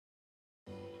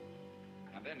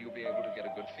then you'll be able to get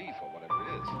a good fee for whatever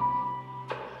it is.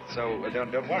 So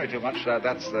don't worry too much.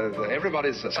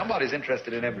 Somebody's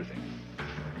interested in everything.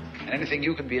 And anything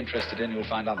you can be interested in, you'll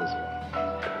find others will.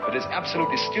 But it's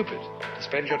absolutely stupid to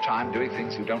spend your time doing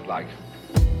things you don't like.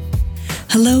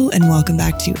 Hello and welcome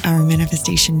back to Our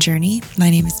Manifestation Journey. My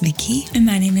name is Mickey. And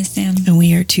my name is Sam. And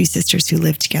we are two sisters who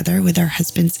live together with our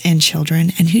husbands and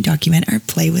children and who document our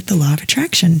play with the law of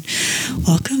attraction.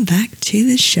 Welcome back to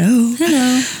the show.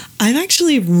 Hello. I'm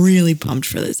actually really pumped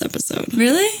for this episode.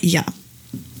 Really? Yeah.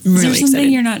 I'm really excited. Is there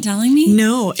something you're not telling me?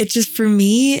 No, it just, for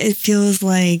me, it feels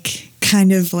like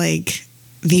kind of like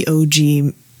the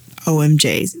OG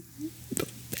OMJs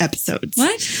episodes.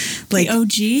 What? Like the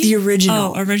OG? The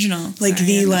original. Oh, original. Like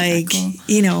Sorry, cool.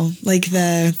 You know, like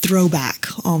the throwback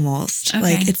almost. Okay.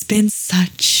 Like it's been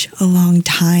such a long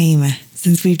time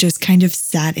since we've just kind of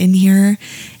sat in here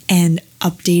and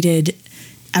updated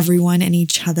everyone and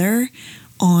each other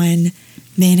on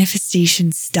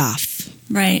manifestation stuff.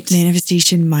 Right.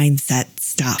 Manifestation mindset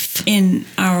stuff. In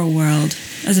our world,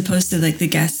 as opposed to like the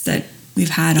guests that we've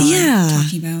had on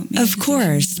talking about. Of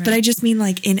course. But I just mean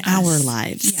like in our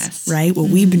lives, yes. Right? What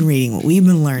we've been reading, what we've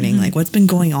been learning, like what's been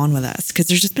going on with us. Because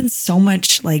there's just been so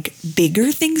much like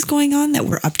bigger things going on that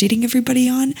we're updating everybody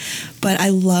on. But I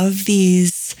love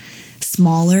these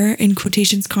smaller, in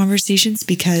quotations, conversations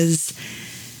because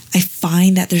I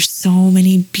find that there's so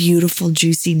many beautiful,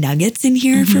 juicy nuggets in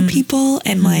here for people.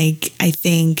 And like, I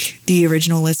think the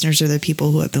original listeners or the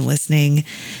people who have been listening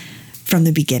from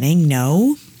the beginning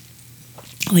know.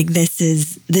 Like this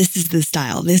is the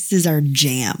style. This is our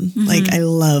jam. Like I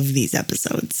love these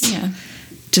episodes. Yeah.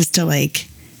 Just to like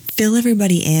fill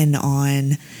everybody in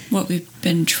on what we've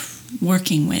been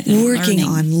working with.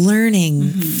 Learning,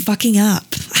 fucking up.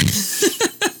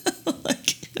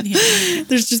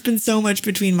 There's just been so much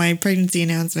between my pregnancy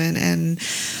announcement and,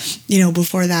 you know,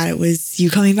 before that it was you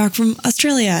coming back from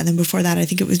Australia. And then before that, I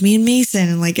think it was me and Mason.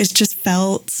 And like, it's just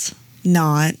felt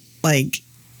not like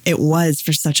it was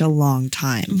for such a long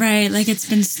time. Right. Like it's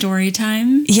been story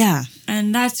time. Yeah.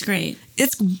 And that's great.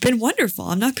 It's been wonderful.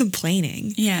 I'm not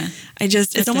complaining. Yeah.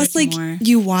 It's almost like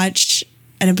you watch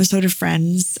an episode of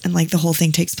Friends and like the whole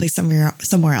thing takes place somewhere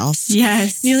else.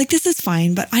 Yes. And you're like, this is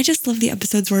fine. But I just love the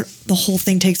episodes where the whole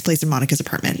thing takes place in Monica's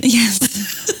apartment. Yes.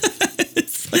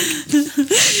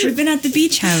 We've been at the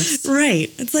beach house.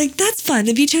 Right. It's like, that's fun.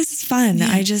 The beach house is fun. Yeah.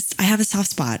 I have a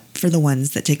soft spot for the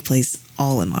ones that take place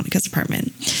all in Monica's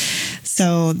apartment.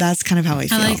 So that's kind of how I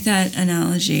feel. I like that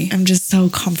analogy. I'm just so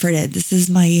comforted. This is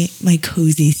my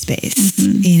cozy space.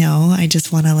 You know, I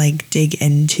just want to like dig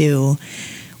into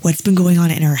what's been going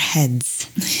on in our heads,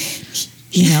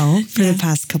 you know, for the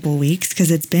past couple of weeks,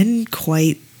 because it's been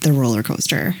quite the roller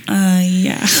coaster.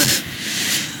 Yeah.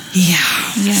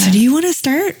 Yeah. So do you want to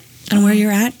start on where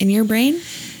you're at in your brain?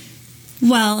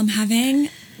 Well, I'm having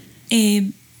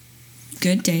a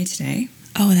good day today.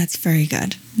 Oh, that's very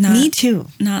good. Me too.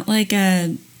 Not like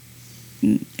a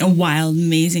wild,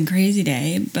 amazing, crazy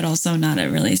day, but also not a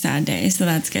really sad day. So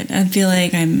that's good. I feel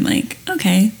like I'm like,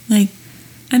 okay, like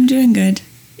I'm doing good.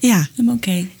 Yeah. I'm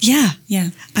okay. Yeah. Yeah.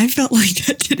 I felt like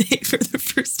that today for the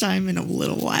first time in a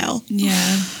little while.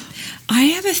 Yeah. I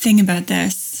have a thing about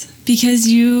this because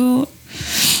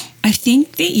I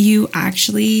think that you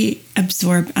actually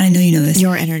absorb, I know you know this.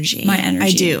 Your energy. My energy.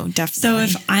 I do, definitely. So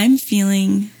if I'm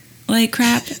feeling like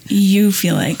crap, you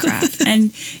feel like crap.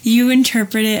 And you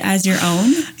interpret it as your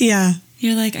own. Yeah.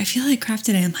 You're like, I feel like crap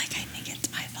today. I'm like, I think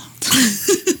it's my fault.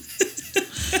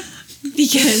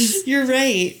 Because you're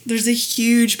right. There's a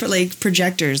huge, but like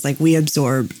projectors, like we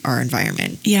absorb our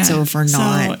environment. Yeah. So if we're not,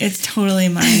 so it's totally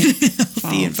my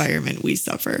fault. The environment we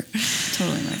suffer.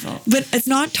 Totally my fault. But it's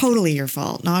not totally your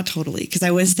fault. Not totally. Because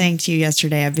I was saying to you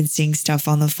yesterday, I've been seeing stuff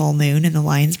on the full moon in the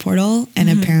Lions portal. And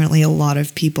apparently a lot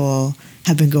of people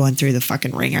have been going through the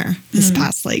fucking ringer this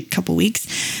past like couple weeks.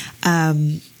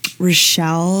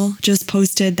 Rochelle just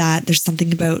posted that there's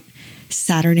something about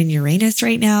Saturn and Uranus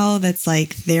right now that's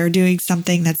like they're doing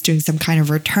something that's doing some kind of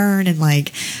return, and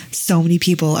like so many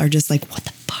people are just like, what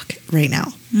the fuck right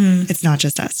now? It's not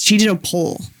just us. She did a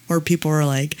poll where people were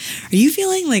like, are you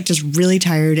feeling like just really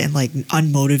tired and like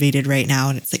unmotivated right now?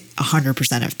 And it's like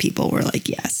 100% of people were like,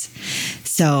 yes.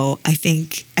 So I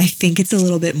think it's a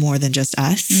little bit more than just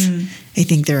us. I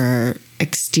think there are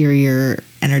exterior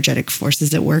energetic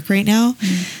forces at work right now.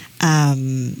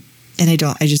 And I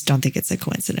just don't think it's a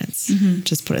coincidence.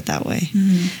 Just put it that way.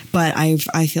 But I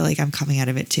feel like I'm coming out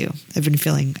of it too.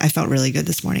 I felt really good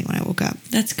this morning when I woke up.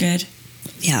 That's good.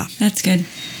 Yeah. That's good.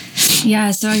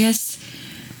 Yeah. So I guess,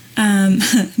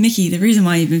 Mickey, the reason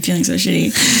why you've been feeling so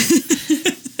shitty.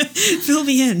 Fill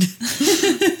me in.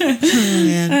 Oh,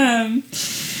 man.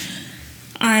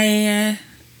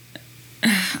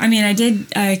 I did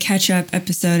a catch-up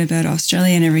episode about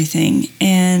Australia and everything,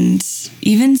 and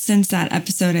even since that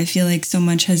episode, I feel like so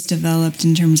much has developed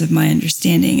in terms of my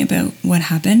understanding about what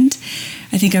happened.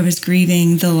 I think I was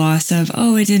grieving the loss of,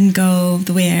 it didn't go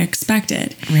the way I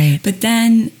expected. Right. But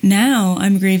then now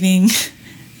I'm grieving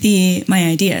my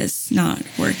ideas not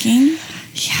working.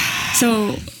 Yeah.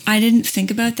 So I didn't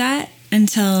think about that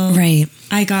until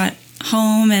I got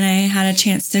home and I had a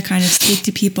chance to kind of speak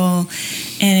to people,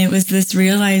 and it was this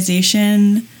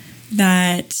realization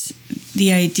that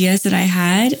the ideas that I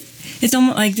had, it's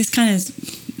almost like this kind of,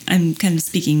 I'm kind of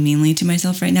speaking mainly to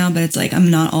myself right now, but it's like I'm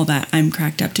not all that I'm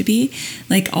cracked up to be.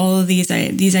 Like all of these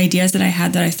ideas that I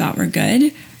had that I thought were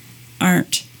good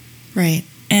aren't. Right.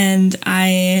 And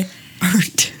I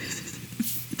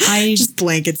just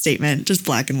blanket statement, just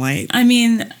black and white. I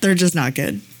mean, they're just not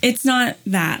good. It's not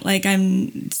that. Like,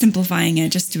 I'm simplifying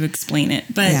it just to explain it.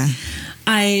 But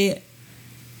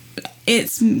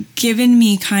it's given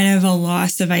me kind of a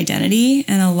loss of identity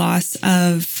and a loss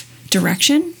of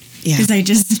direction. Yeah. Because I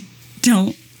just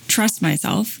don't trust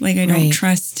myself. Like, I don't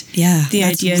trust the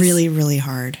ideas really, really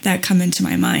hard that come into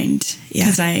my mind.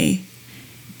 Because I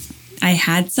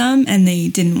had some and they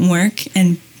didn't work,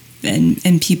 and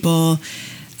people,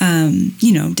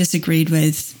 disagreed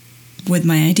with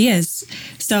my ideas.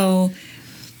 So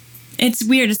it's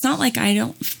weird. It's not like I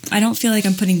don't feel like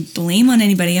I'm putting blame on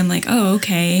anybody. I'm like, oh,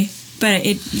 okay. But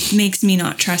it makes me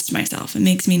not trust myself. It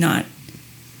makes me not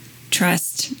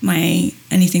trust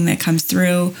anything that comes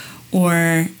through,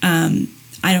 or I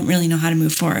don't really know how to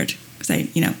move forward because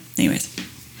anyways.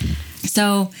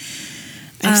 So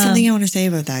I have something I want to say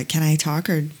about that. Can I talk,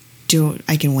 or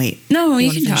I can wait? No,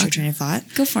 you can finish talk. Your train of thought?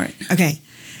 Go for it. Okay.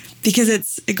 Because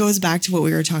it goes back to what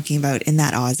we were talking about in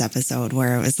that Oz episode,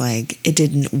 where it was like, it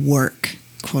didn't work,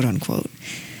 quote unquote.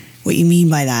 What you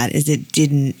mean by that is it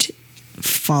didn't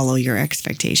follow your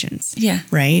expectations. Yeah.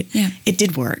 Right? Yeah. It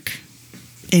did work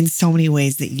in so many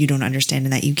ways that you don't understand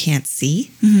and that you can't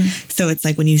see. Mm-hmm. So it's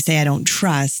like when you say I don't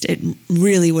trust, it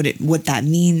really what that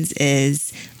means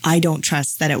is I don't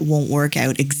trust that it won't work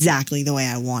out exactly the way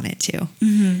I want it to.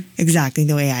 Mm-hmm. Exactly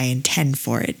the way I intend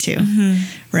for it to.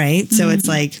 Mm-hmm. Right? So it's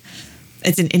like,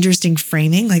 it's an interesting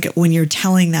framing. Like when you're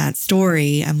telling that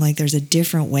story, I'm like, there's a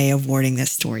different way of wording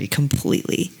this story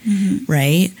completely. Mm-hmm.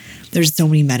 Right? There's so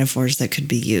many metaphors that could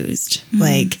be used. Mm-hmm.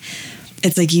 Like,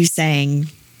 it's like you saying,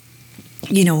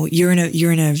 you're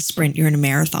in a sprint, you're in a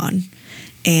marathon,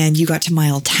 and you got to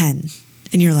mile 10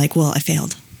 and you're like, well, I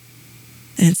failed.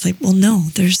 And it's like, well, no,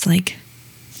 there's like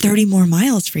 30 more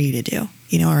miles for you to do,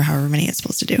 or however many it's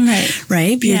supposed to do. Right.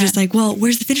 Right. But you're just like, well,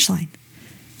 where's the finish line?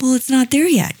 Well, it's not there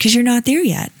yet because you're not there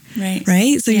yet. Right.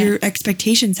 Right. So your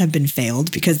expectations have been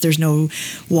failed because there's no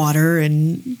water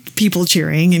and people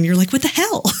cheering, and you're like, what the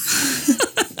hell?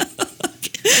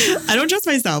 I don't trust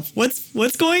myself.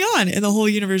 What's going on? And the whole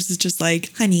universe is just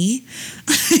like, honey,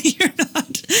 you're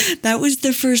not. That was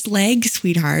the first leg,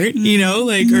 sweetheart.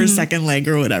 Or second leg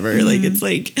or whatever. Mm-hmm. Like, it's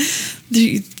like,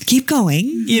 keep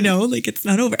going. Like, it's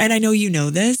not over. And I know you know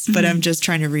this, but I'm just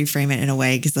trying to reframe it in a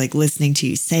way because, like, listening to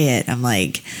you say it, I'm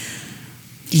like,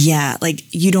 yeah, like,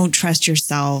 you don't trust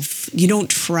yourself. You don't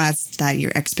trust that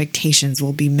your expectations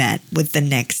will be met with the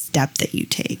next step that you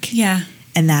take. Yeah.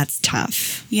 And that's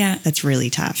tough. Yeah. That's really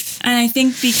tough. And I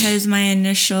think because my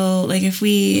initial,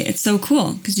 it's so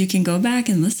cool because you can go back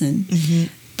and listen.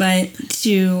 Mm-hmm. But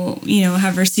to,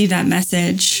 have received that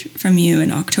message from you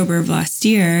in October of last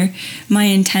year, my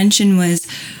intention was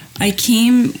I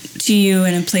came to you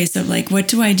in a place of like, what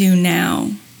do I do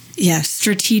now? Yes.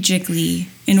 Strategically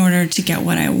in order to get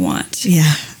what I want.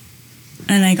 Yeah.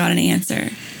 And I got an answer.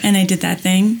 And I did that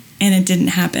thing and it didn't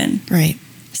happen. Right.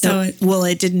 So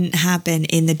it didn't happen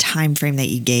in the time frame that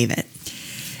you gave it.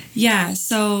 Yeah.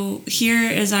 So here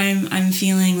is I'm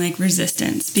feeling like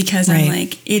resistance because I'm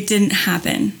like, it didn't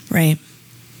happen. Right.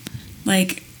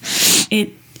 Like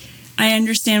I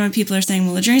understand what people are saying.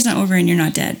 Well, the journey's not over and you're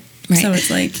not dead. Right. So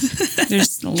it's like,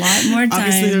 there's a lot more time.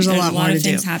 Obviously there's a lot more of to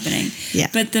things do. happening. Yeah.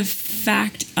 But the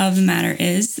fact of the matter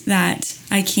is that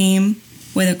I came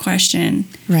with a question.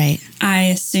 Right. I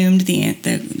assumed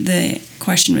the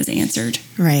question was answered.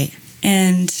 Right.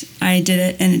 And I did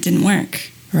it and it didn't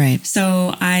work. Right.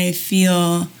 So I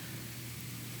feel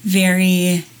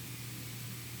very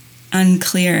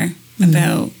unclear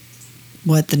about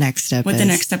what the next step the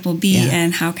next step will be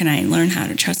and how can I learn how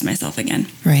to trust myself again.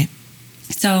 Right.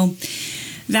 So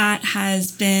that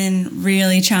has been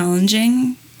really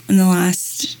challenging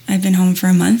I've been home for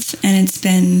a month,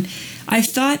 and I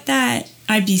thought that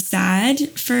I'd be sad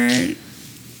for,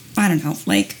 I don't know,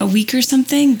 like a week or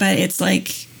something, but it's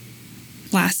like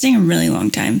lasting a really long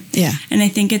time. Yeah. And I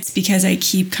think it's because I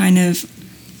keep kind of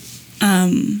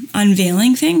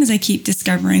unveiling things. I keep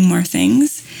discovering more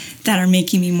things that are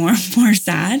making me more and more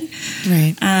sad.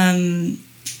 Right.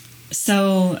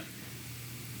 So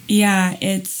yeah,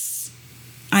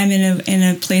 I'm in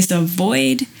a place of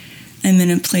void. I'm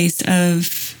in a place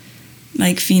of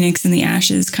like Phoenix in the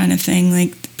ashes kind of thing,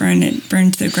 like burn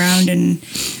to the ground and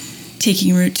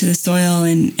taking root to the soil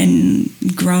and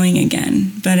growing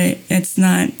again. But it's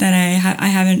not that I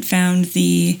haven't found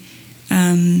the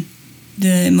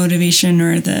motivation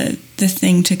or the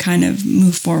thing to kind of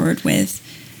move forward with.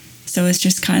 So it's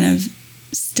just kind of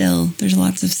still. There's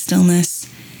lots of stillness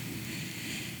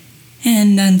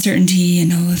and uncertainty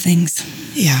and all the things.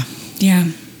 Yeah.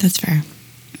 Yeah. That's fair.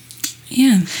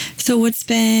 Yeah. So what's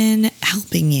been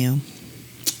helping you?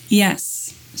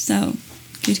 Yes. So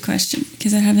good question,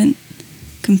 because I haven't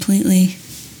completely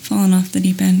fallen off the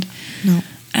deep end. No.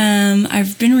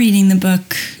 I've been reading the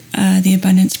book The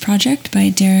Abundance Project by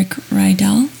Derek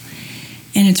Rydell,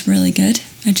 and it's really good.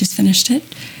 I just finished it.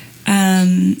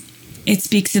 It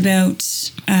speaks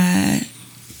about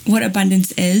what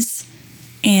abundance is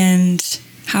and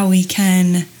how we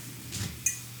can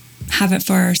have it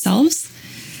for ourselves.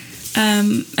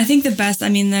 I think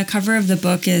the cover of the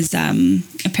book is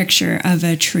a picture of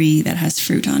a tree that has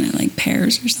fruit on it, like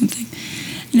pears or something.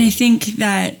 And I think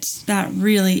that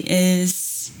really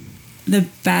is the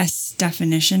best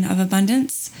definition of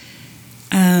abundance.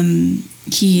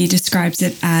 He describes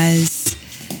it as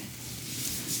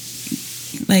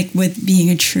like with being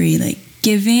a tree, like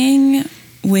giving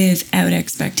without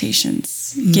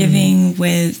expectations, giving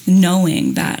with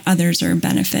knowing that others are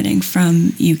benefiting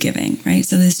from you giving, right?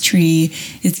 So this tree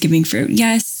is giving fruit.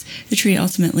 Yes, the tree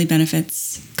ultimately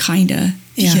benefits, kinda,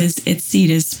 because its seed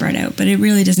is spread out, but it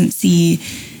really doesn't see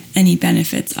any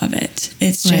benefits of it.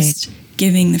 It's just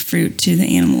giving the fruit to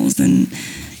the animals and,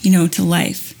 to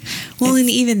life. Well, and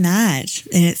even that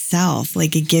in itself,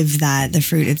 like it gives that, the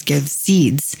fruit, it gives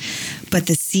seeds, but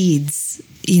the seeds,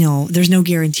 there's no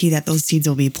guarantee that those seeds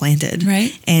will be planted.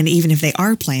 Right. And even if they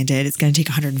are planted, it's going to take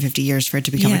 150 years for it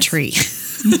to become a tree.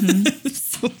 Mm-hmm.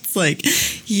 So it's like,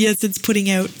 yes, it's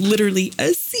putting out literally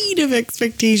a seed of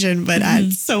expectation, but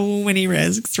at so many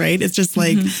risks, right? It's just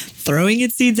like throwing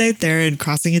its seeds out there and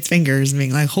crossing its fingers and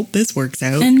being like, hope this works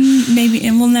out. And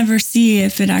we'll never see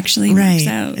if it actually works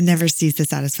out. It never sees the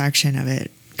satisfaction of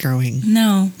it growing.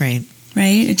 No. Right.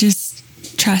 Right. It just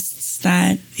trusts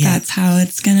that that's how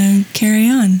it's going to carry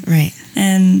on. Right.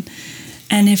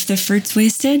 And if the fruit's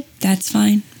wasted, that's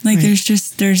fine. Like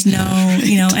there's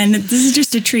no, and this is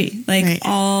just a tree. Like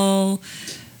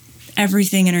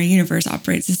everything in our universe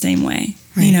operates the same way,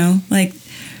 like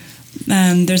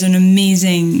there's an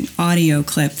amazing audio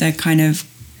clip that kind of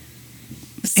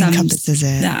encompasses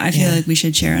it. That I feel like we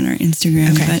should share on our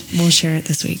Instagram. Okay. But we'll share it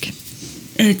this week.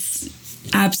 It's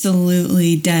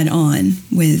absolutely dead on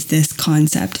with this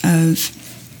concept of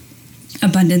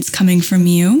abundance coming from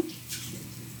you.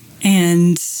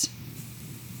 And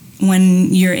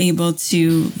when you're able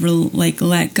to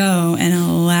let go and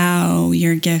allow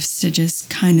your gifts to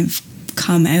just kind of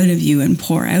come out of you and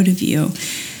pour out of you,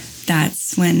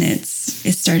 that's when it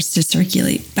starts to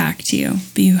circulate back to you.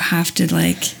 But you have to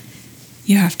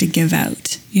give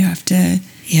out. You have to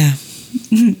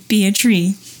be a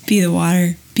tree, be the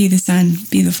water, be the sun,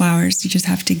 be the flowers. You just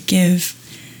have to give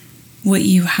what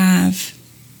you have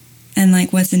and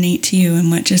what's innate to you, and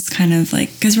what just kind of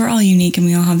because we're all unique and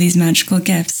we all have these magical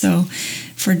gifts. So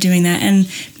for doing that,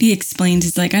 and be explained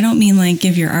is I don't mean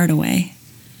give your art away.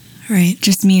 Right.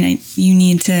 Just mean you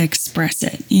need to express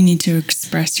it. You need to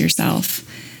express yourself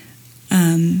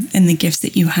and the gifts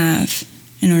that you have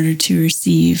in order to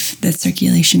receive the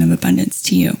circulation of abundance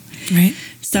to you. Right.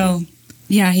 So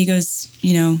yeah, he goes,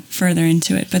 further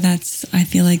into it, but I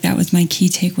feel like that was my key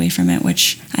takeaway from it,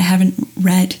 which I haven't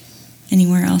read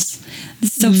anywhere else.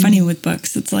 It's so funny with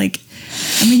books. It's like,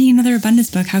 I'm reading another abundance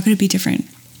book. How could it be different?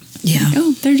 Yeah.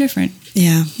 They're different.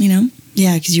 Yeah.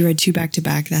 Yeah, because you read two back to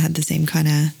back that had the same kind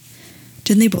of,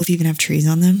 didn't they both even have trees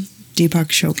on them? Deepak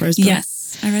Chopra's book?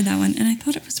 Yes. I read that one and I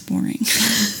thought it was boring.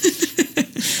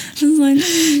 I was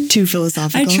like, too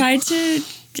philosophical.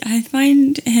 I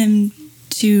find him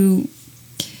too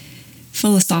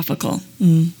philosophical.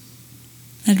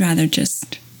 I'd rather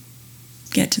just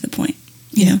get to the point.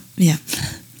 You know? Yeah.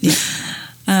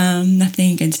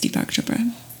 Nothing against Deepak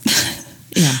Chopra.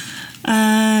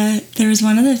 There was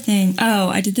one other thing. Oh,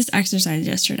 I did this exercise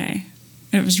yesterday.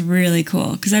 It was really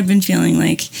cool because I've been feeling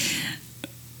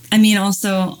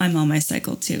also I'm on my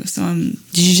cycle too. So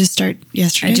Did you just start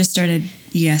yesterday? I just started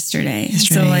yesterday.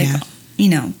 So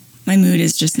my mood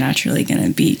is just naturally going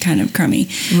to be kind of crummy.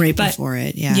 Right before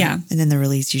it. Yeah. Yeah. And then the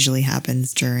release usually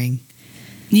happens during.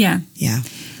 Yeah. Yeah.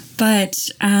 But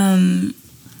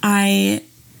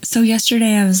so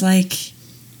yesterday I was like,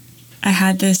 I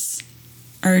had this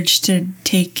urge to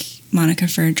take Monica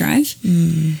for a drive.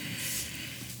 And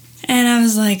I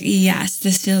was like, yes,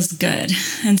 this feels good.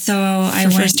 And so I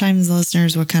went. For first time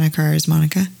listeners, what kind of car is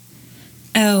Monica?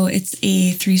 Oh, it's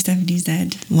a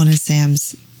 370Z. One of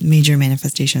Sam's major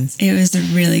manifestations. It was a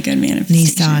really good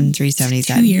manifestation. Nissan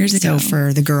 370Z. 2 years ago. So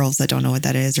for the girls that don't know what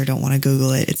that is or don't want to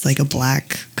Google it, it's like a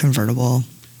black convertible.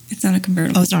 It's not a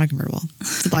convertible. Oh, it's not a convertible.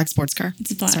 It's a black sports car.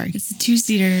 It's a black. Sorry. It's a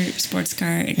 2-seater sports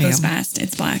car. It goes fast.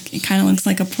 It's black. It kind of looks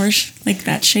like a Porsche, like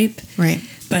that shape. Right.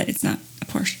 But it's not a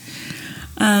Porsche.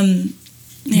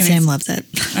 Anyways, Sam loves it.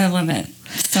 I love it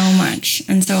so much.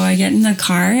 And so I get in the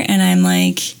car and I'm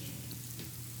like,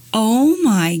 oh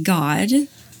my God,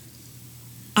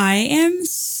 I am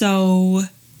so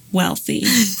wealthy.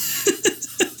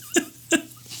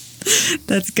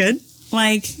 That's good.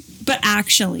 Like, but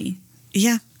actually.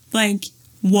 Yeah. Like,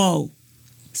 whoa,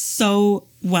 so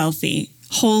wealthy.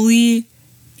 Holy,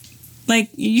 like,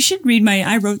 you should read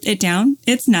I wrote it down.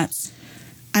 It's nuts.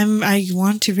 I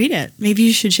want to read it. Maybe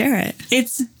you should share it.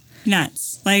 It's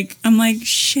nuts. Like, I'm like,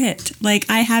 shit. Like,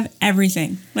 I have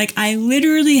everything. Like, I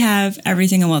literally have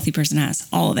everything a wealthy person has.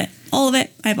 All of it. All of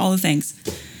it. I have all the things.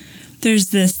 There's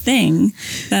this thing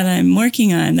that I'm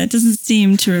working on that doesn't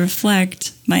seem to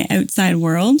reflect my outside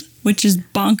world, which is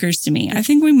bonkers to me. I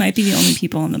think we might be the only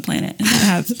people on the planet that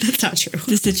have That's not true.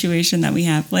 The situation that we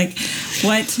have. Like,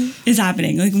 what is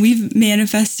happening? Like, we've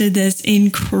manifested this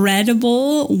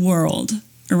incredible world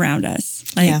around us.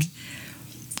 Like,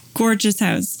 gorgeous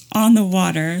house on the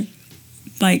water,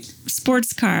 like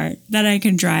sports car that I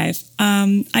can drive.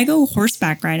 I go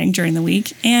horseback riding during the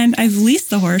week, and I've leased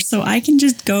the horse so I can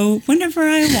just go whenever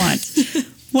I want.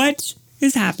 What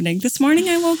is happening? This morning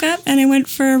I woke up and I went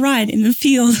for a ride in the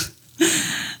field.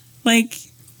 Like,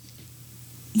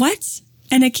 what?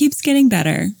 And it keeps getting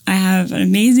better. I have an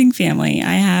amazing family.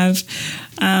 I have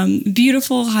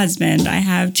beautiful husband. I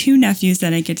have 2 nephews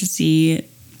that I get to see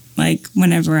like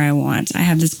whenever I want. I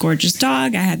have this gorgeous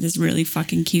dog. I have this really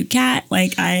fucking cute cat.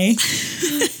 Like, I'm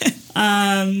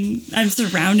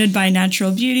surrounded by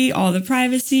natural beauty, all the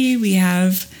privacy. We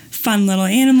have fun little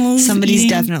animals. Somebody's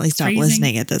definitely stopped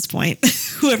listening at this point.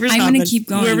 I'm going to keep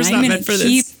going. Whoever's I'm not going meant for to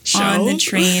keep this show on the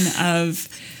train of.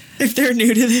 If they're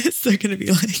new to this, they're going to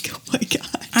be like, oh my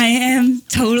God. I am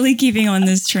totally keeping on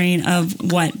this train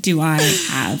of what do I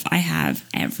have? I have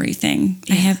everything.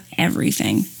 Yeah. I have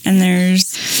everything. And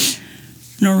there's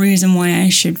no reason why I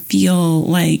should feel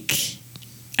like,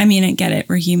 I mean, I get it.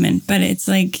 We're human. But it's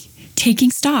like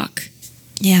taking stock.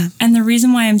 Yeah. And the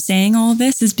reason why I'm saying all of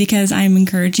this is because I'm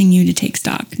encouraging you to take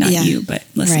stock. Not you, but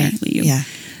listener, you. Yeah.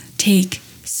 Take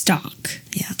stock.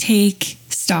 Yeah. Take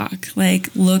stock. Like,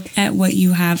 look at what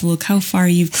you have. Look how far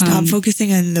you've come. Stop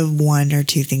focusing on the 1 or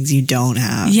 2 things you don't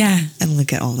have. Yeah. And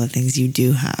look at all the things you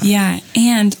do have. Yeah.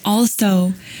 And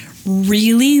also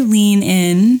really lean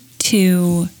in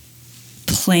to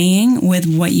playing with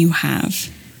what you have.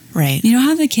 Right. You know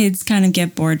how the kids kind of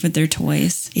get bored with their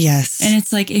toys? Yes. And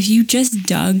it's like, if you just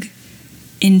dug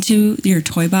into your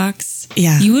toy box,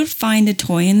 you would find a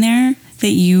toy in there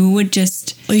that you would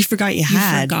just... Well, you forgot you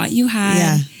had.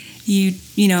 Yeah.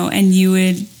 You know, and you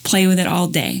would play with it all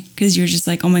day because you're just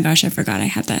like, oh my gosh, I forgot I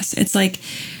had this. It's like,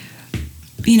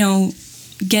 you know,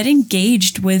 get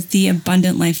engaged with the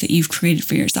abundant life that you've created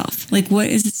for yourself. Like,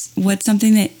 what's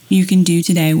something that you can do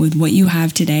today with what you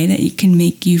have today that you can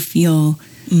make you feel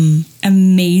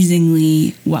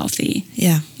amazingly wealthy?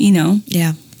 Yeah. You know?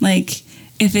 Yeah. Like,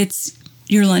 if it's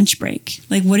your lunch break,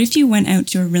 like, what if you went out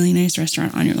to a really nice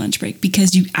restaurant on your lunch break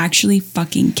because you actually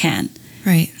fucking can?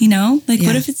 Right. You know? Like,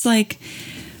 what if it's like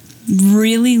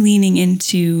really leaning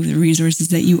into the resources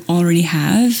that you already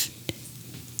have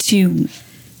to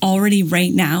already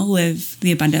right now live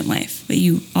the abundant life that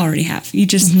you already have. You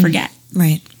just forget.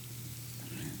 Right.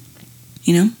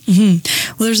 You know?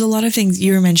 Mm-hmm. Well, there's a lot of things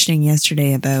you were mentioning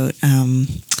yesterday about,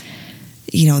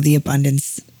 you know, the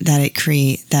abundance that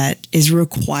it that is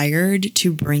required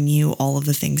to bring you all of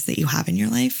the things that you have in your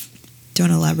life. Do you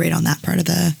want to elaborate on that part of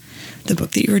the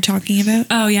book that you were talking about?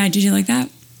 Oh, yeah. Did you like that?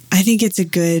 I think it's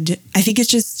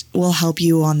just will help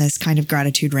you on this kind of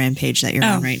gratitude rampage that you're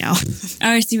on right now. Oh,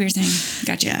 I see what you're saying.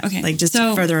 Gotcha. Yeah. Okay. Like, just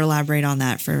to further elaborate on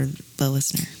that for the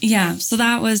listener. Yeah. So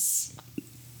that was,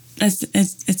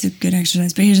 it's a good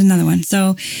exercise, but here's another one.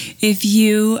 So if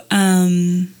you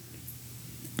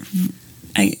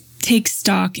take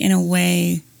stock in a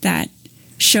way that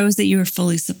shows that you are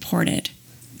fully supported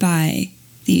by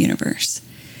the universe.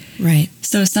 Right.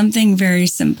 So something very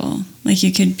simple, like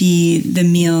it could be the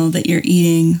meal that you're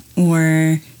eating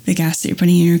or the gas that you're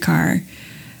putting in your car.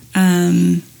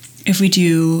 If we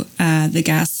do the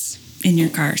gas in your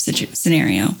car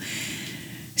scenario.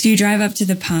 So you drive up to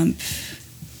the pump,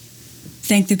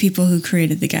 thank the people who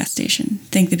created the gas station,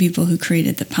 thank the people who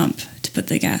created the pump to put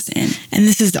the gas in. And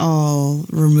this is all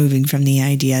removing from the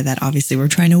idea that obviously we're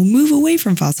trying to move away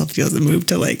from fossil fuels and move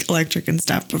to like electric and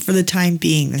stuff. But for the time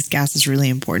being, this gas is really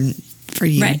important for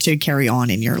you to carry on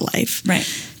in your life. Right.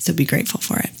 So be grateful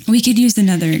for it. We could use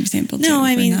another example too. No,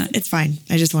 I mean, it's fine.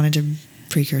 I just wanted to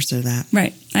precursor that.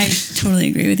 Right. I totally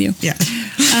agree with you. Yeah.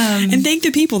 And thank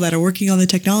the people that are working on the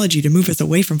technology to move us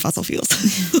away from fossil fuels.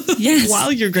 Yes.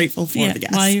 While you're grateful for the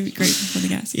gas. While you're grateful for the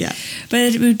gas. Yeah. But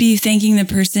it would be thanking the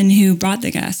person who brought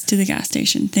the gas to the gas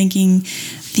station, thanking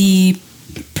the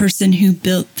person who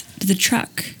built the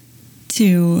truck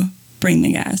to bring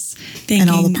the gas. And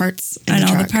all the parts.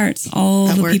 All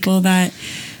the people that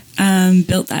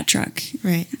built that truck.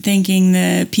 Right. Thanking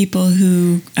the people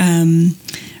who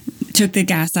took the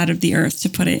gas out of the earth to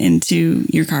put it into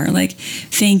your car. Like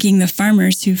thanking the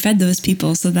farmers who fed those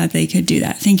people so that they could do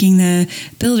that. Thanking the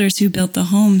builders who built the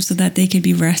home so that they could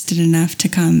be rested enough to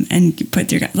come and put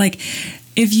their gas. Like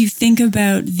if you think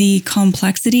about the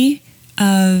complexity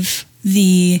of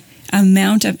the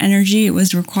amount of energy it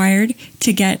was required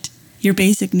to get your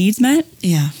basic needs met.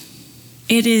 Yeah.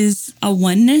 It is a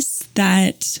oneness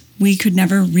that we could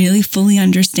never really fully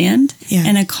understand. Yeah.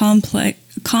 And a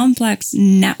complex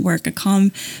network, a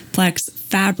complex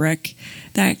fabric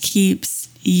that keeps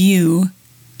you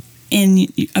in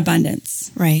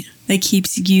abundance. Right. That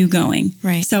keeps you going.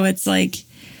 Right. So it's like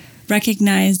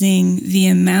recognizing the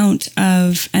amount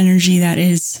of energy that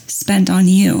is spent on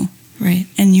you. Right.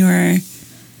 And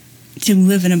to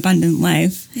live an abundant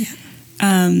life. Yeah.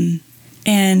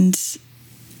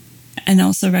 And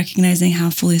also recognizing how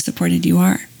fully supported you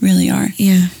really are.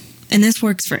 Yeah. And this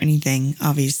works for anything,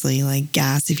 obviously. Like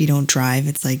gas, if you don't drive,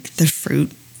 it's like the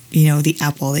fruit, the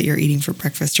apple that you're eating for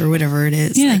breakfast or whatever it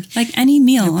is. Yeah, like any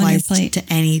meal on your plate. To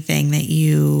anything that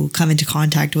you come into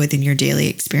contact with in your daily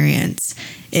experience.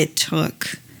 It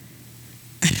took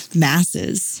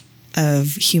masses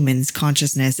of humans'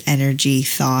 consciousness, energy,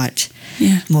 thought,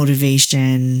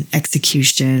 motivation,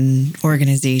 execution,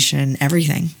 organization,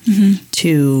 everything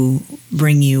to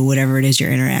bring you whatever it is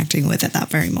you're interacting with at that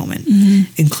very moment,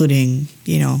 including,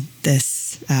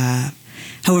 this,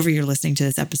 however you're listening to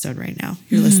this episode right now.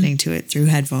 You're listening to it through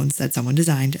headphones that someone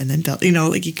designed and then built,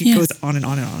 like it goes on and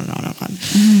on and on and on and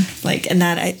on. Like, and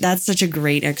that's such a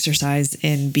great exercise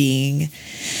in being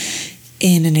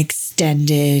in an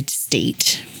extended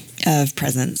state of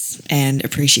presence and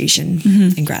appreciation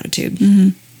and gratitude.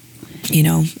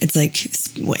 It's like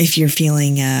if you're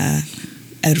feeling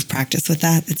out of practice with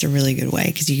that, it's a really good way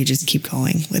because you could just keep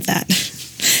going with that.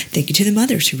 Thank you to the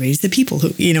mothers who raised the people who,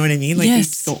 you know what I mean? Like you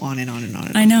just go on and on and on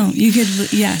and on. I know. You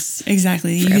could, yes,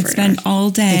 exactly. Forever you could spend all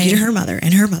day. Thank you to her mother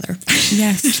and her mother.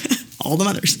 Yes. All the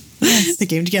mothers. Yes. They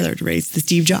came together to raise the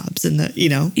Steve Jobs and the,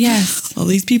 yes, all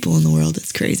these people in the world.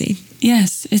 It's crazy.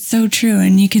 Yes, it's so true.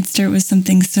 And you could start with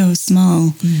something so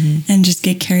small and just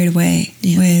get carried away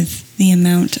with the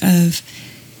amount of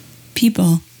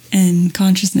people and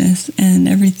consciousness and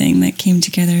everything that came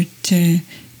together to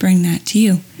bring that to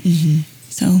you.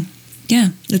 So, yeah.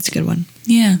 That's a good one.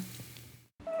 Yeah.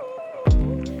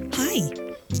 Hi.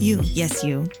 You. Yes,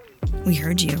 you. We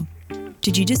heard you.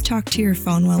 Did you just talk to your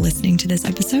phone while listening to this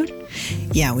episode?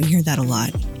 Yeah, we hear that a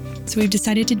lot. So we've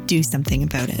decided to do something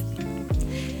about it.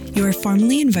 You are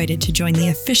formally invited to join the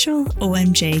official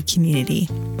OMJ community,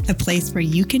 a place where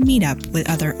you can meet up with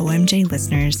other OMJ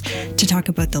listeners to talk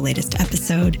about the latest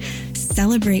episode,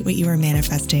 celebrate what you are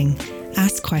manifesting,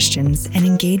 ask questions, and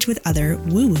engage with other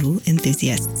woo-woo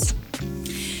enthusiasts.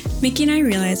 Mickey and I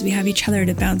realize we have each other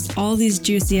to bounce all these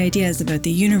juicy ideas about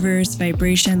the universe,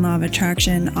 vibration, law of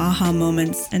attraction, aha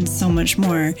moments, and so much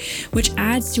more, which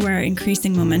adds to our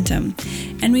increasing momentum.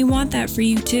 And we want that for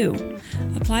you too.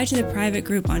 Apply to the private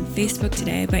group on Facebook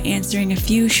today by answering a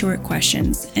few short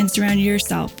questions and surround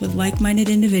yourself with like-minded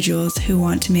individuals who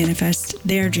want to manifest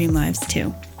their dream lives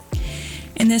too.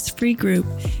 In this free group,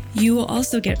 you will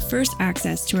also get first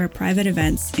access to our private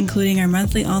events, including our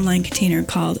monthly online container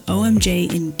called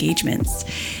OMJ Engagements.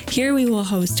 Here we will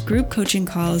host group coaching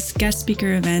calls, guest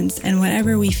speaker events, and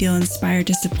whatever we feel inspired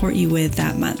to support you with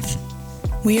that month.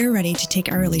 We are ready to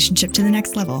take our relationship to the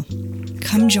next level.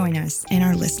 Come join us and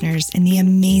our listeners in the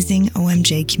amazing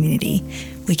OMJ community.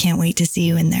 We can't wait to see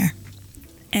you in there.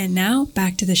 And now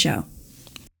back to the show.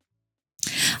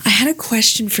 I had a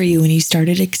question for you when you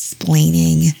started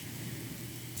explaining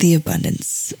the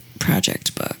Abundance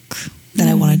Project book. that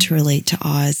I wanted to relate to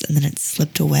Oz, and then it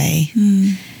slipped away.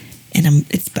 And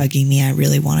it's bugging me. I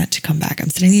really want it to come back. I'm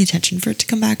setting the intention for it to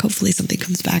come back. Hopefully something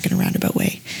comes back in a roundabout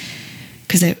way.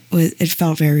 Because it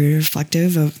felt very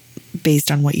reflective of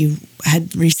based on what you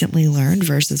had recently learned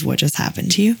versus what just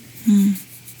happened to you.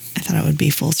 I thought it would be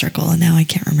full circle, and now I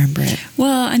can't remember it.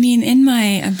 Well, I mean, in my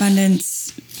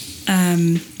abundance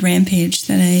rampage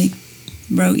that I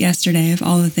wrote yesterday of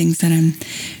all the things that I'm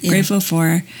grateful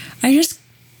for, I just,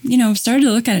 started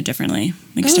to look at it differently.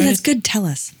 That's good. Tell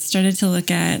us. Started to look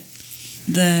at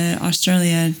the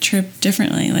Australia trip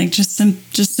differently. Like just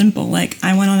simple. Like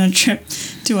I went on a trip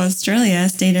to Australia,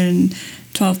 stayed in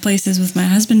 12 places with my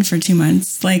husband for 2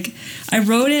 months. Like I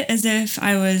wrote it as if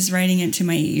I was writing it to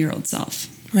my 8-year-old self.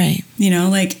 Right.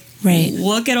 Right.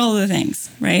 Look at all the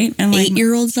things, right? And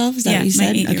 8-year-old self, is that what you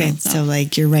said? My 8-year-old self. So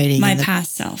like you're writing my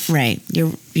past self. Right.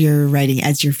 You're writing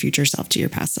as your future self to your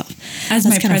past self. As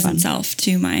my present self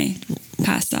to my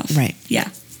past self. Right. Yeah.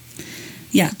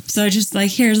 Yeah. So just like,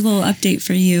 here's a little update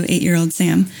for you, 8-year-old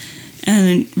Sam.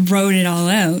 And wrote it all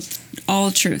out.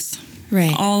 All truth.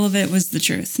 Right. All of it was the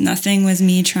truth. Nothing was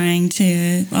me trying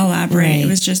to elaborate. Right. It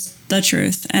was just the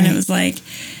truth. And it was like,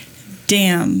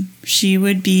 damn, she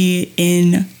would be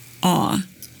in awe.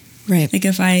 Right. Like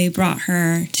if I brought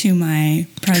her to my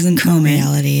present moment,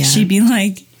 reality, she'd be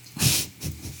like,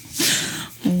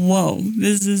 whoa,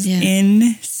 this is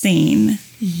insane.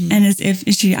 And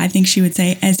I think she would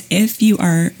say, as if you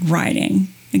are riding,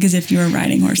 like as if you were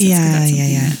riding horses.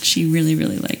 Yeah. She really,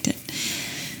 really liked it.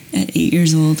 At 8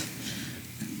 years old,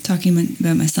 talking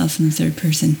about myself in the third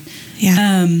person.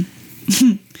 Yeah.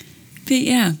 But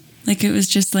yeah, like it was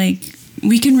just like,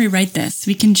 we can rewrite this.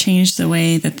 We can change the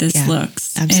way that this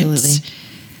looks. Absolutely.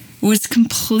 It was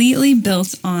completely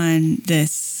built on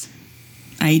this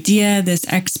idea, this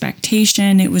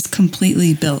expectation. It was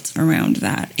completely built around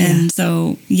that. Yeah. And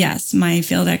so, yes, my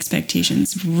failed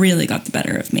expectations really got the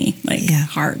better of me,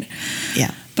 hard.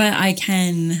 Yeah. But I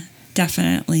can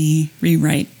definitely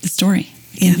rewrite the story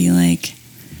and be like,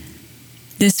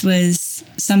 this was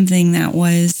something that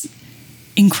was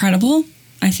incredible.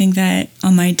 I think that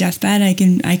on my deathbed, I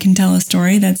can tell a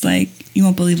story that's like, you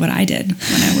won't believe what I did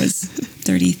when I was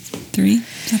 33.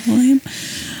 Is that how old I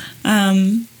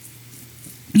am?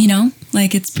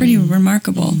 Like it's pretty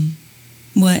remarkable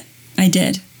what I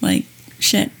did. Like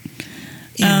shit.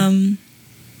 Yeah. And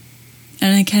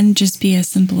I can just be as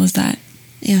simple as that.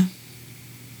 Yeah.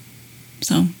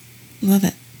 So. Love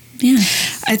it. Yeah.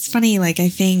 It's funny, like I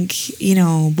think,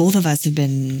 both of us have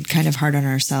been kind of hard on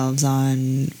ourselves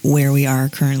on where we are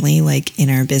currently, like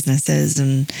in our businesses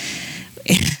and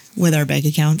with our bank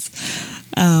accounts.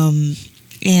 And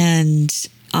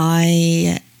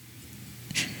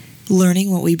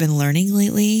learning what we've been learning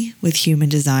lately with human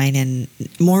design and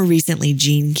more recently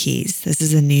Gene Keys. This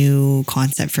is a new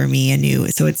concept for me,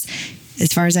 so it's,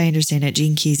 as far as I understand it,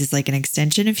 Gene Keys is like an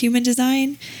extension of human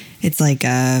design. It's like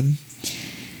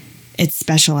it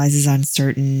specializes on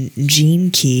certain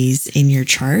gene keys in your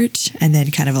chart and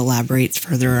then kind of elaborates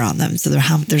further on them. So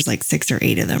there's like 6 or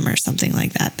 8 of them or something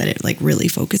like that it like really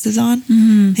focuses on,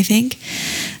 I think.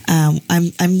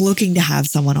 I'm looking to have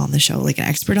someone on the show, like an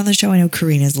expert on the show. I know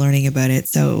Karina's learning about it.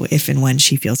 So if and when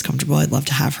she feels comfortable, I'd love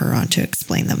to have her on to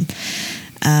explain them.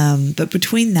 But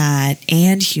between that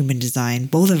and human design,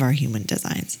 both of our human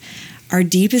designs, our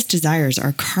deepest desires,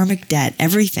 our karmic debt,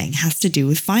 everything has to do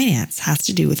with finance, has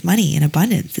to do with money and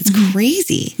abundance. It's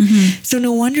crazy. So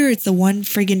no wonder it's the one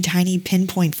friggin' tiny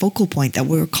pinpoint focal point that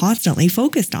we're constantly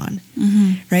focused on,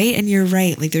 right? And you're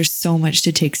right. Like there's so much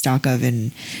to take stock of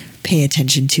and pay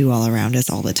attention to all around us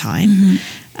all the time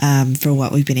for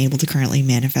what we've been able to currently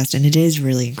manifest. And it is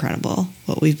really incredible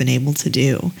what we've been able to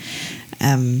do.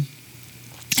 And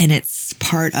it's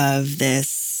part of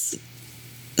this.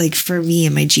 Like for me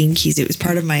and my Gene Keys, it was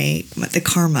part of the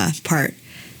karma part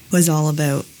was all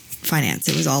about finance.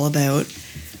 It was all about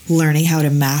learning how to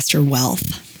master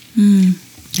wealth.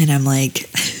 And I'm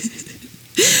like,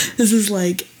 this is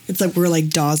like, it's like we're like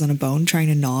daws on a bone trying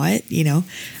to gnaw it,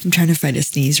 I'm trying to find a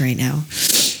sneeze right now.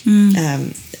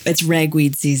 It's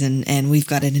ragweed season and we've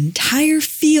got an entire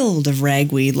field of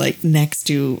ragweed like next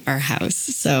to our house.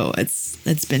 So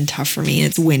it's been tough for me.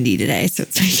 It's windy today, so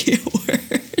it's making it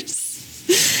worse.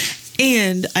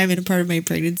 And I'm in a part of my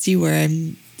pregnancy where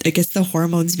I guess the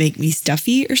hormones make me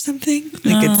stuffy or something.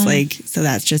 Like it's like, so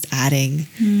that's just adding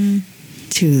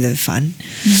to the fun.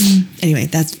 Anyway,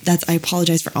 that's, I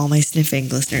apologize for all my sniffing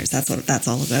listeners. That's what that's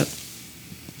all about.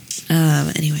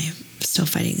 Anyway, I'm still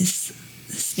fighting this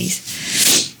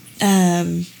sneeze.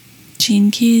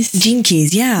 Gene Keys. Gene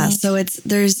Keys. Yeah. So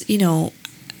there's,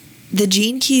 the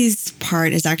Gene Keys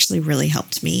part has actually really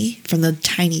helped me from the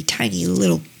tiny, tiny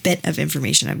little bit of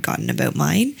information I've gotten about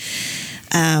mine.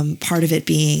 Part of it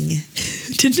being,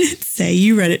 didn't it say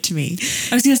you read it to me?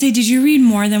 I was going to say, did you read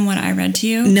more than what I read to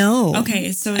you? No.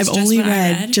 Okay, so it's I've just only what I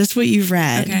read just what you've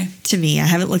read to me. I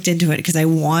haven't looked into it because I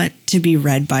want to be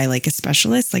read by like a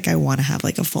specialist. Like I want to have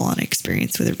like a full on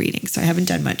experience with a reading. So I haven't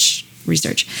done much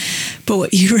research. But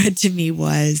what you read to me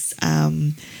was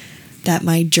that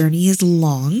my journey is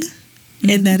long.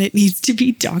 And that it needs to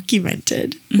be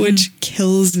documented, which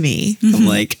kills me. I'm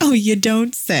like, oh, you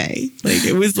don't say. Like,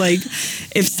 it was like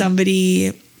if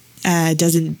somebody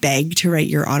doesn't beg to write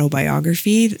your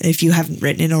autobiography, if you haven't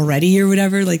written it already or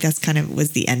whatever, like that's kind of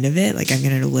was the end of it. Like, I'm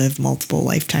going to live multiple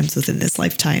lifetimes within this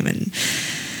lifetime and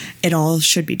it all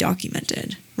should be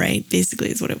documented, right?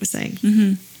 Basically is what it was saying.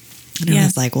 And I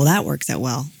was like, well, that works out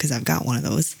well because I've got one of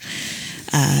those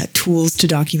tools to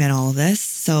document all of this.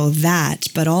 So that,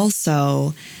 but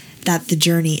also that the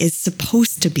journey is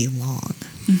supposed to be long.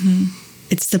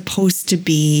 It's supposed to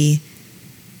be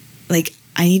like,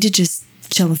 I need to just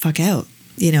chill the fuck out,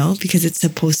 you know, because it's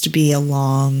supposed to be a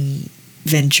long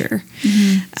venture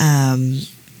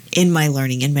in my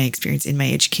learning, in my experience, in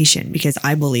my education, because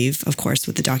I believe, of course,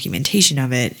 with the documentation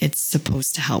of it, it's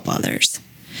supposed to help others.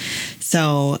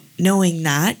 So knowing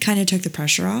that kind of took the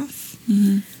pressure off.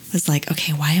 Was like,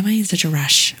 okay, why am I in such a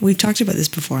rush? We've talked about this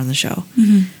before on the show.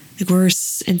 Like we're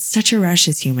in such a rush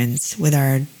as humans with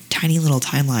our tiny little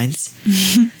timelines,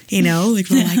 you know, like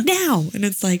we're like now, and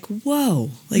it's like,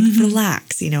 whoa, like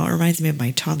relax, you know. It reminds me of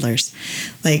my toddlers.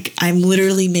 Like I'm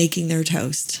literally making their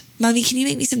toast. Mommy, can you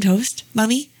make me some toast?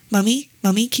 Mommy, can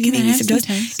you make me some toast?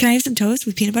 Can I have some toast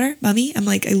with peanut butter? Mommy, I'm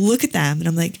like, I look at them and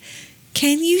I'm like,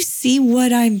 can you see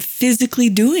what I'm physically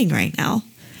doing right now?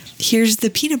 Here's the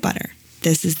peanut butter.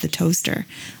 This is the toaster.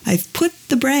 I've put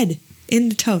the bread in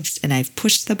the toast and I've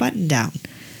pushed the button down.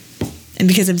 And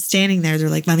because I'm standing there, they're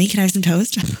like, Mommy, can I have some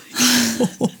toast?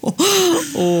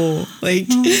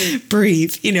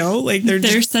 Breathe, you know? Like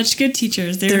they're such good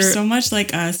teachers. They're so much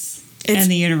like us and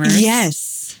the universe.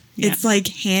 Yes. Yeah. It's like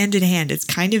hand in hand. It's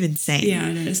kind of insane. Yeah,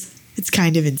 it is. It's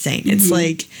kind of insane. It's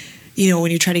like, you know,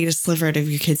 when you try to get a sliver out of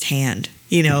your kid's hand,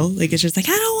 you know, like it's just like,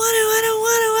 I don't want to.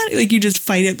 Like you just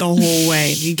fight it the whole way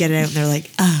and you get it out and they're like,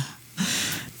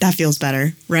 that feels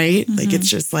better, right? Like it's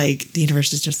just like, the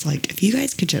universe is just like, if you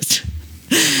guys could just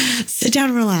sit down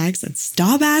and relax and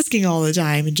stop asking all the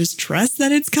time and just trust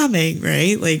that it's coming,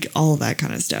 right? Like all of that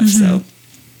kind of stuff. So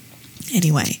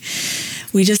anyway,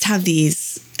 we just have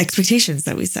these expectations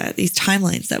that we set, these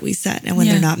timelines that we set. And when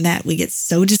they're not met, we get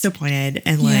so disappointed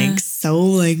and like so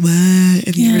like, what?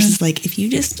 And the universe is like, if you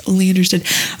just only understood.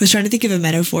 I was trying to think of a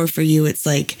metaphor for you. It's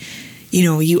like, you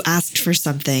know, you asked for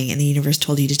something and the universe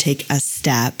told you to take a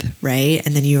step, right?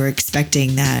 And then you were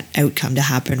expecting that outcome to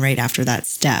happen right after that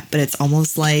step. But it's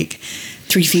almost like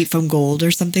 3 feet from gold or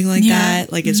something like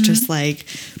that. Like it's just like,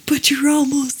 but you're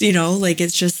almost, you know, like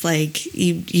it's just like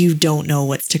you don't know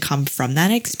what's to come from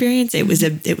that experience. It was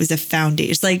a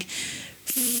foundation. It's like,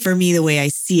 for me, the way I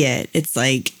see it, it's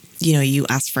like, you know, you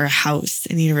asked for a house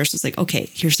and the universe was like, okay,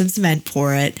 here's some cement,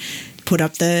 pour it, put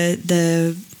up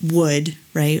the wood,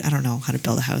 right? I don't know how to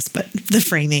build a house, but the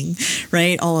framing,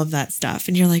 right? All of that stuff.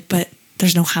 And you're like, but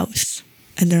there's no house.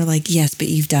 And they're like, yes, but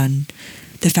you've done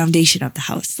the foundation of the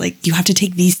house. Like you have to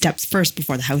take these steps first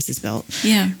before the house is built.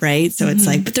 Yeah. Right. So it's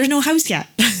like, but there's no house yet.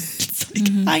 It's like,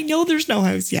 I know there's no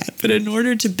house yet, but in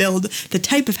order to build the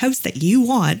type of house that you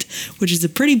want, which is a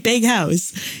pretty big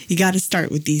house, you got to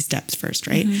start with these steps first.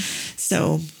 Right.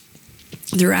 So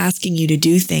they're asking you to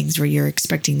do things where you're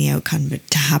expecting the outcome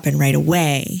to happen right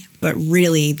away, but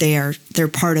really they're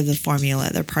part of the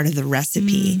formula. They're part of the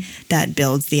recipe that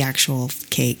builds the actual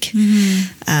cake. So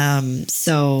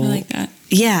I like that.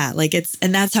 Yeah, like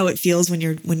and that's how it feels when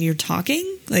you're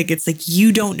talking. Like it's like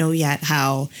you don't know yet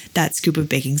how that scoop of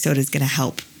baking soda is going to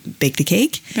help bake the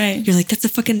cake. Right. You're like,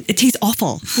 it tastes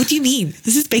awful. What do you mean?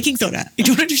 This is baking soda. I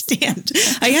don't understand.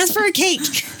 I asked for a cake.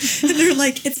 And they're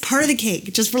like, it's part of the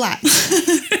cake. Just relax.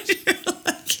 You're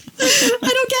like, I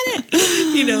don't get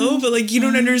it. You know, but like you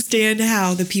don't understand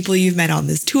how the people you've met on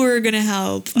this tour are going to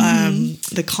help.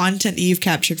 The content that you've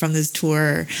captured from this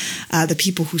tour, the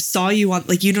people who saw you on,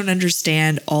 like you don't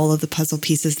understand all of the puzzle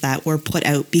pieces that were put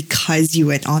out because you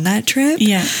went on that trip.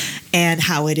 Yeah. And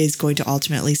how it is going to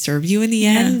ultimately serve you in the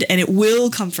end. And it will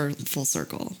come full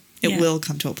circle. It will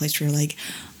come to a place where you're like,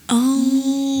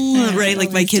 oh, right.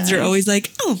 Like my kids are always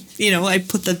like, oh, you know, I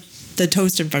put the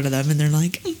toast in front of them and they're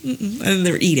like, and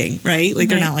they're eating, right? Like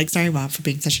they're not like, sorry, Mom, for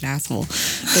being such an asshole.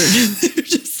 They're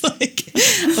just like,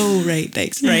 Oh, right.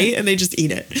 Thanks. Right. And they just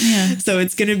eat it. Yeah. So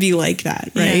it's going to be like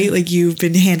that, right? Yeah. Like you've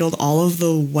been handled all of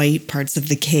the white parts of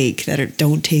the cake that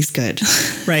don't taste good,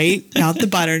 right? Not the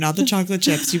butter, not the chocolate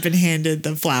chips. You've been handed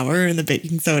the flour and the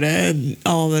baking soda and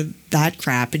all that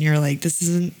crap. And you're like, this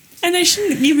isn't. And I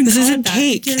shouldn't even This call isn't it that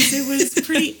cake. because it was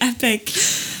pretty epic.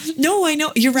 No, I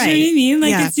know. You're right. Do you know what I mean? Like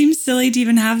Yeah. it seems silly to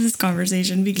even have this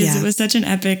conversation because Yeah. it was such an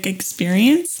epic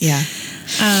experience. Yeah.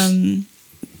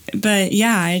 But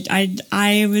yeah,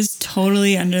 I was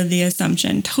totally under the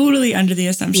assumption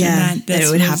Yeah, that it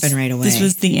would happen right away. This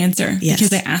was the answer Yes.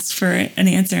 because I asked for an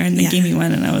answer and they Yeah. gave me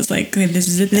one, and I was like, okay, "This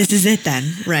is it. This is it then.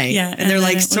 Right. Yeah, And and they're then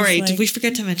like, it was sorry, like- did we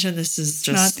forget to mention this is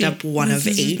just Not step the- one of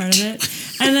this is 8? part of it."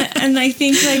 And I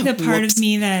think like the part Whoops. of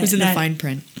me that It was in the that- fine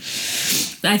print.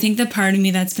 I think the part of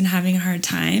me that's been having a hard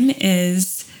time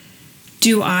is,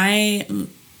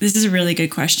 this is a really good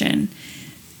question.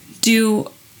 Do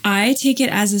I take it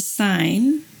as a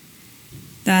sign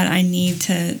that I need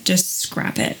to just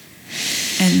scrap it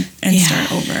and Yeah.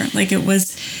 start over? Like it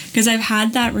was, because I've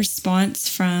had that response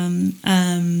from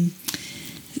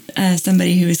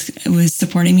somebody who was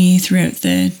supporting me throughout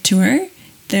the tour.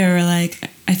 They were like,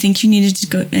 I think you needed to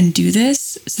go and do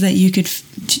this so that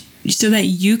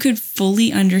you could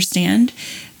fully understand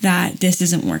that this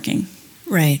isn't working.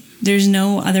 Right. There's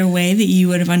no other way that you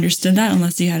would have understood that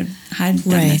unless you had done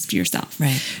Right. this for yourself.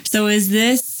 Right. So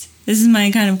this is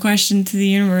my kind of question to the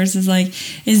universe, is like,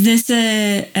 is this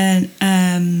a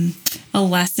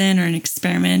lesson or an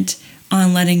experiment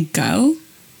on letting go?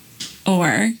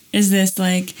 Or is this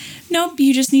like, nope,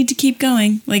 you just need to keep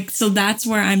going? Like, so that's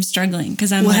where I'm struggling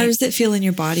because I'm Well, how like, does it feel in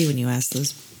your body when you ask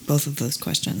both of those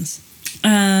questions?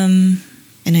 um,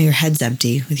 I know your head's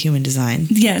empty with human design.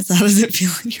 yes, So how does it feel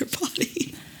in your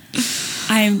body?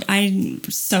 I'm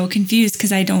so confused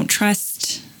because I don't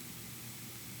trust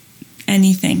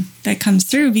anything that comes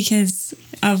through because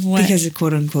of what, Because it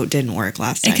quote unquote didn't work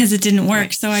last time. because it didn't work.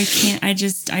 Right. So I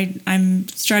can't, I'm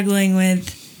struggling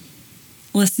with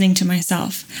listening to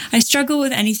myself. I struggle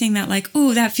with anything that like,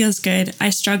 oh, that feels good. I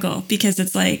struggle because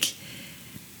it's like,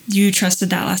 you trusted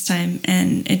that last time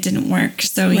and it didn't work.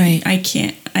 So Right. I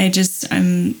can't,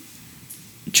 I'm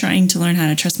trying to learn how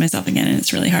to trust myself again. And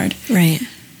it's really hard, Right.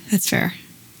 That's fair.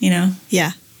 you know?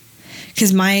 Yeah.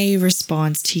 Because my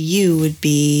response to you would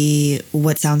be,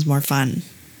 what sounds more fun?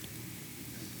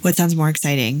 What sounds more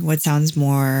exciting? What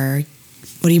are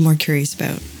you more curious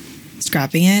about?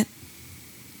 Scrapping it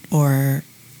or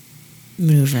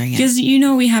maneuvering it? Because,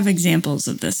 we have examples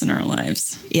of this in our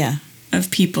lives Yeah.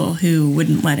 of people who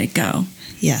wouldn't let it go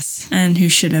Yes. and who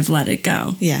should have let it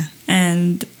go. Yeah.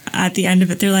 And at the end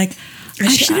of it, they're like, I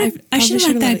should have probably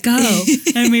let that go.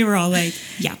 And we were all like,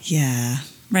 yeah. Yeah.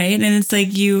 Right. And it's like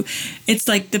it's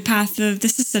like the path of,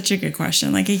 this is such a good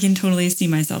question. Like I can totally see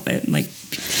myself at like,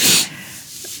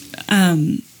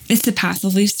 it's the path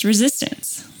of least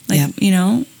resistance. Like,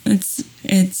 Yeah.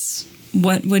 it's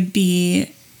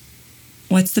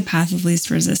what's the path of least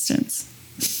resistance?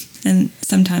 And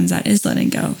sometimes that is letting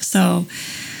go. So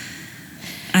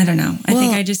I don't know. I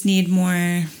think Well, I just need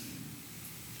more.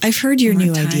 I've heard your More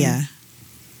new time. idea.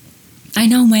 I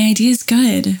know my idea is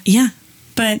good, Yeah.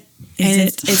 but And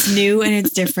it's new and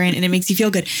it's different and it makes you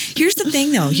feel good. Here's the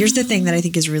thing though. Here's the thing that I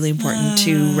think is really important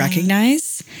to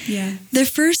recognize. Yeah. The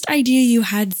first idea you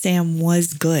had, Sam,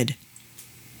 was good.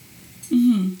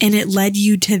 Mm-hmm. And it led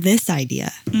you to this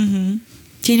idea. Mm-hmm.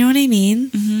 Do you know what I mean?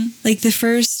 Mm-hmm. Like the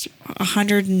first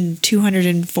 100 and 200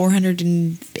 and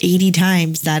 480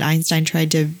 times that Einstein tried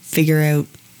to figure out,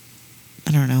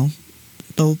 I don't know,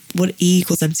 what E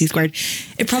equals MC squared,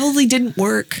 it probably didn't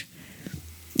work,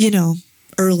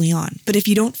 early on. But if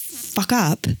you don't fuck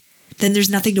up, then there's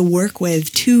nothing to work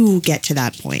with to get to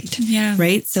that point. Yeah.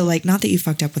 Right? So like, not that you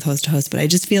fucked up with host to host, but I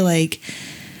just feel like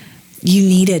you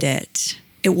needed it.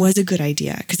 It was a good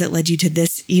idea because it led you to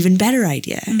this even better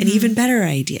idea, an even better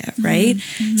idea, right?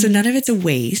 So none of it's a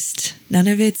waste. None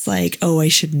of it's like, oh, I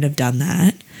shouldn't have done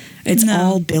that. It's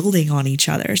all building on each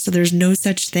other. So there's no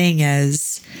such thing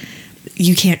as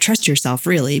you can't trust yourself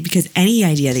really, because any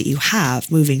idea that you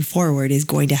have moving forward is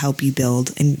going to help you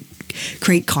build and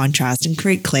create contrast and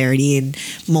create clarity and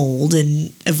mold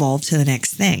and evolve to the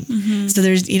next thing. So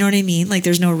there's, you know what I mean? Like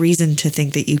there's no reason to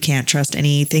think that you can't trust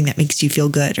anything that makes you feel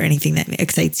good or anything that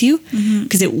excites you,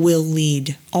 because it will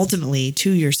lead ultimately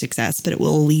to your success, but it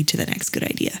will lead to the next good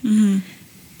idea.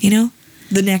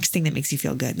 The next thing that makes you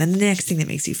feel good, and then the next thing that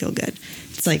makes you feel good.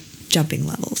 It's like jumping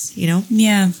levels,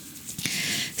 Yeah.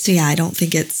 So yeah, I don't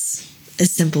think it's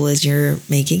as simple as you're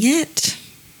making it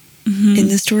in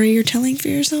the story you're telling for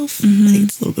yourself. I think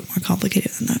it's a little bit more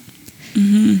complicated than that.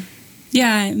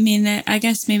 Yeah, I mean, I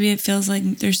guess maybe it feels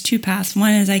like there's two paths.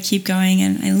 One is I keep going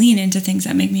and I lean into things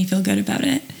that make me feel good about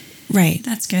it. Right.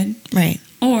 That's good. Right.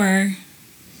 Or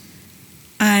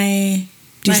I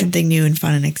do something new and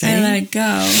fun and exciting. I let it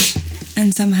go.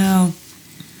 And somehow,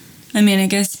 I mean, I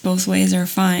guess both ways are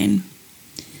fine.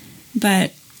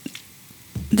 But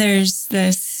there's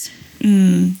this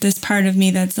part of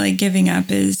me that's like giving up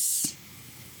is,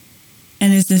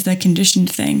 and is this a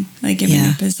conditioned thing? Like giving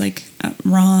up is like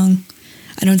wrong.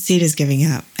 I don't see it as giving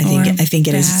up. I think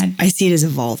it is. I see it as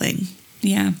evolving.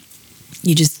 Yeah.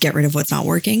 You just get rid of what's not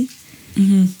working,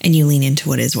 and you lean into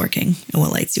what is working and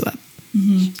what lights you up.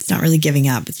 It's not really giving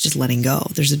up. It's just letting go.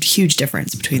 There's a huge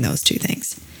difference between those two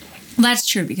things. Well, that's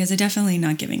true because I'm definitely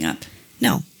not giving up.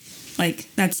 No. Like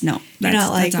that's not like,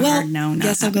 that's a hard no. Not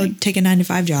guess happening. I'll go take a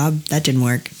 9-to-5 job. That didn't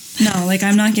work. No, like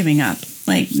I'm not giving up.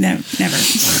 Like never.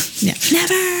 Yeah.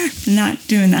 Never. I'm not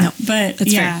doing that. No, but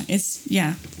that's yeah,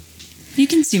 fair. You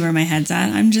can see where my head's at.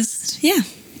 I'm just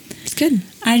it's good.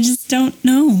 I just don't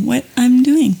know what I'm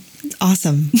doing.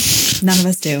 Awesome. None of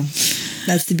us do.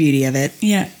 That's the beauty of it.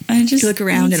 Yeah. I just you look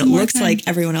around and it looks time. like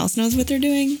everyone else knows what they're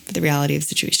doing, but the reality of the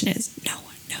situation is no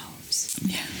one knows.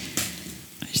 Yeah.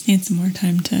 I just need some more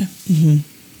time to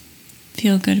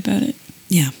feel good about it.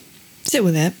 Yeah. Sit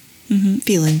with it.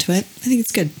 Feel into it. I think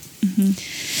it's good.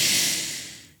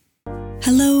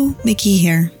 Hello, Mickey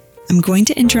here. I'm going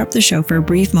to interrupt the show for a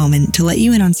brief moment to let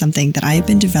you in on something that I have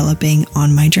been developing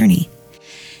on my journey.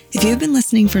 If you've been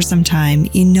listening for some time,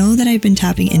 you know that I've been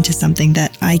tapping into something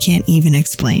that I can't even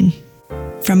explain.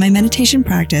 From my meditation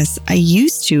practice, I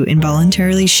used to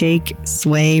involuntarily shake,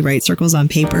 sway, write circles on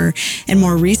paper, and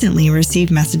more recently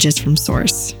receive messages from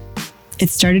Source. It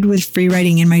started with free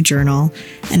writing in my journal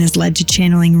and has led to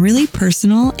channeling really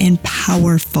personal and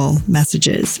powerful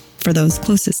messages for those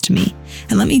closest to me.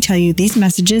 And let me tell you, these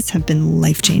messages have been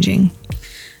life-changing.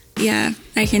 Yeah,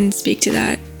 I can speak to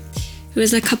that. It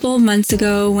was a couple of months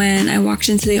ago when I walked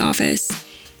into the office.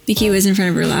 Mickey was in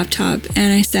front of her laptop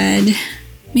and I said,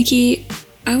 Mickey,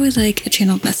 I would like a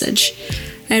channeled message.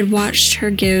 I had watched her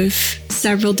give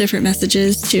several different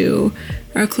messages to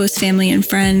our close family and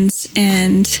friends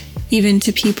and even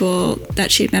to people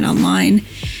that she'd met online.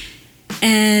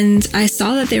 And I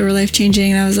saw that they were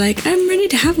life-changing and I was like, I'm ready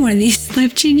to have one of these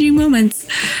life-changing moments.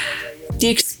 The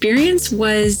experience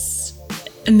was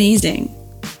amazing.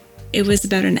 It was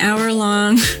about an hour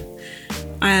long.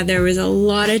 There was a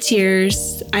lot of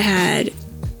tears. I had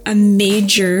a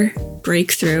major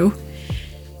breakthrough.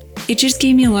 It just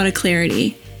gave me a lot of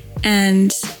clarity.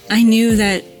 And I knew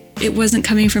that it wasn't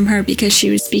coming from her because she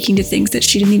was speaking to things that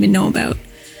she didn't even know about.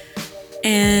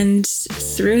 And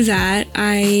through that,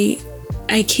 I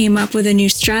came up with a new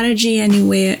strategy, a new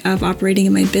way of operating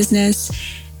in my business.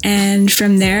 And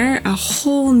from there, a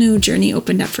whole new journey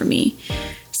opened up for me.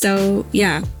 So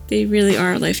yeah, they really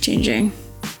are life-changing.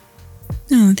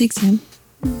 Oh, thanks, Sam.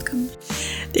 Welcome.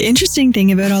 The interesting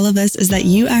thing about all of this is that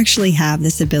you actually have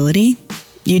this ability.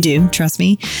 You do, trust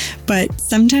me. But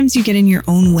sometimes you get in your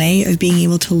own way of being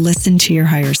able to listen to your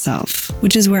higher self,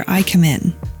 which is where I come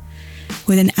in.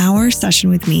 With an hour session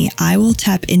with me, I will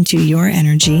tap into your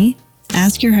energy,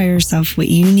 ask your higher self what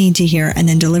you need to hear, and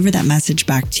then deliver that message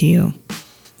back to you.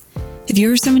 If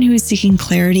you're someone who is seeking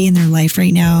clarity in their life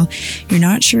right now, you're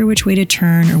not sure which way to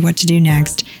turn or what to do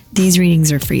next, these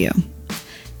readings are for you.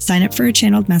 Sign up for a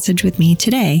channeled message with me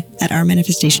today at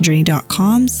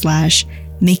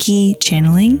ourmanifestationjourney.com/Mickey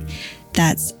Channeling.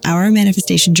 That's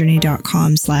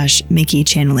ourmanifestationjourney.com/Mickey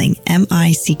Channeling,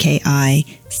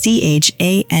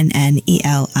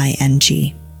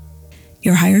 MICKICHANNELING.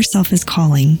 Your higher self is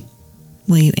calling.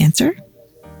 Will you answer?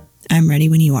 I'm ready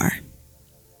when you are.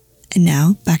 And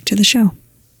now back to the show.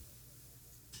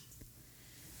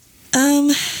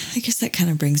 I guess that kind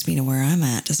of brings me to where I'm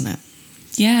at, doesn't it?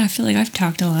 Yeah, I feel like I've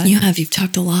talked a lot. You've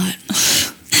talked a lot.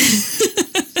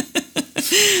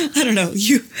 I don't know.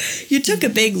 You took a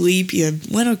big leap. You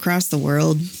went across the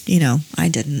world. You know, I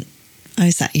didn't. I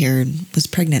sat here and was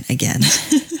pregnant again.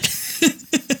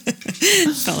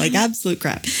 Felt like absolute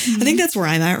crap. I think that's where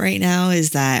I'm at right now.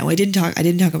 Is that I didn't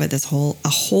talk about this a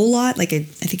whole lot. Like I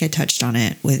think I touched on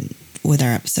it with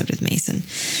our episode with Mason.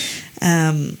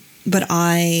 But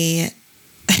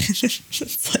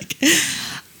it's like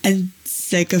I'm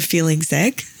sick of feeling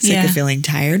sick of feeling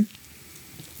tired.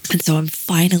 And so I'm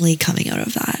finally coming out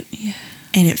of that. Yeah.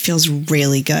 And it feels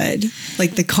really good.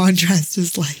 Like the contrast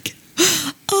is like,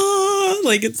 oh,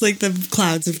 like it's like the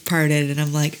clouds have parted and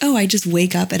I'm like, oh, I just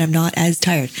wake up and I'm not as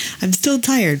tired. I'm still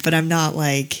tired, but I'm not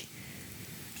like,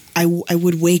 I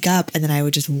would wake up and then I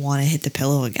would just want to hit the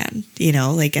pillow again,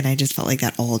 and I just felt like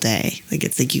that all day. Like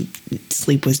it's like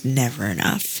sleep was never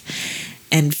enough.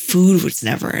 and food was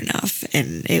never enough.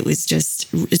 And it's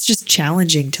just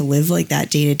challenging to live like that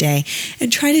day to day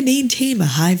and try to maintain a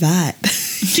high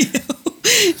vibe, you know,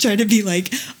 try to be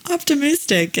like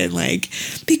optimistic and like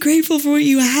be grateful for what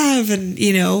you have. And,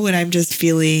 you know, when I'm just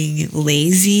feeling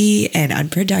lazy and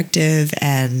unproductive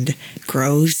and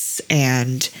gross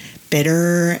and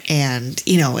bitter and,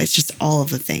 you know, it's just all of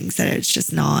the things that it's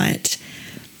just not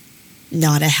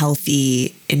a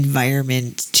healthy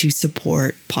environment to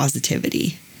support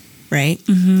positivity, right?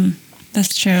 Mm-hmm.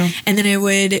 That's true. And then I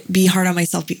would be hard on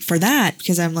myself for that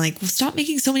because I'm like, well, stop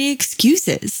making so many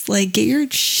excuses. Like, get your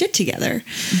shit together.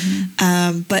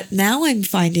 Mm-hmm. But now I'm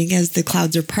finding as the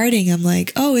clouds are parting, I'm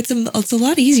like, oh, it's a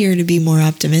lot easier to be more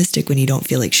optimistic when you don't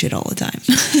feel like shit all the time.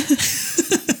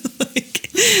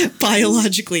 Like,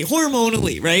 biologically,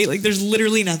 hormonally, right? Like, there's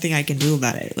literally nothing I can do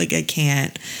about it. Like, I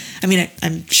can't. I mean,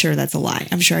 I'm sure that's a lie.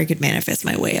 I'm sure I could manifest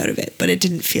my way out of it, but it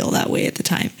didn't feel that way at the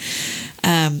time.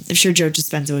 I'm sure Joe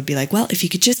Dispenza would be like, well, if you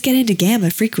could just get into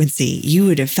gamma frequency, you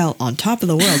would have felt on top of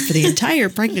the world for the entire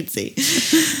pregnancy,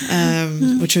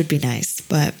 which would be nice.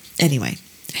 But anyway,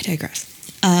 I digress.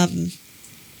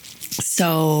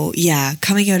 So yeah,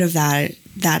 coming out of that,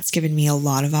 that's given me a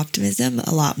lot of optimism,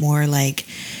 a lot more like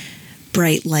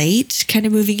bright light kind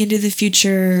of moving into the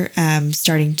future,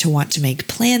 starting to want to make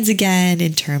plans again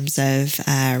in terms of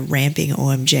ramping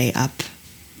OMJ up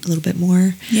a little bit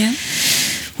more. Yeah.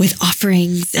 With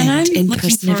offerings and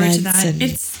in-person events. To that. And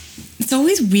it's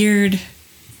always weird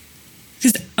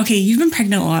because, okay, you've been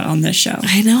pregnant a lot on this show.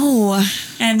 I know.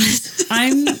 And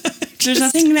there's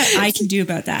nothing that I can do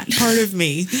about that. Part of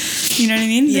me. You know what I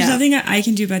mean? Yeah. There's nothing that I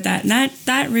can do about that. And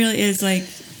that really is like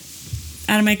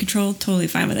out of my control, totally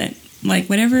fine with it. Like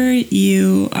whatever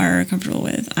you are comfortable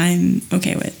with, I'm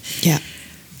okay with. Yeah.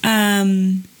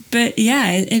 But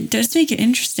yeah, it does make it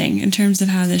interesting in terms of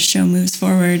how this show moves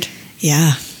forward.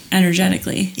 Yeah.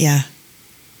 Energetically. Yeah.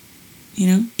 You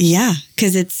know? Yeah.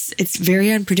 Because it's very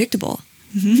unpredictable.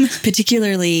 Mm-hmm.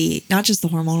 Particularly not just the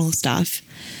hormonal stuff,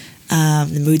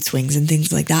 the mood swings and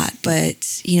things like that.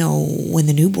 But, you know, when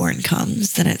the newborn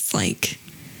comes, then it's like,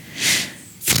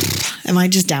 am I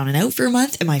just down and out for a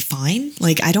month? Am I fine?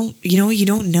 Like, you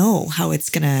don't know how it's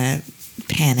going to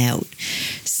pan out.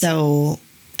 So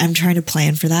I'm trying to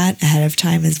plan for that ahead of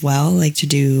time as well, like to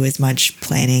do as much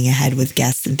planning ahead with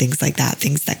guests and things like that,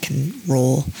 things that can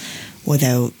roll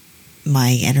without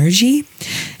my energy.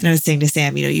 And I was saying to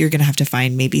Sam, you know, you're going to have to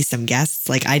find maybe some guests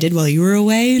like I did while you were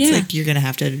away. It's like you're going to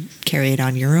have to carry it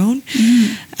on your own,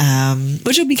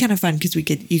 which will be kind of fun because you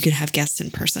could have guests in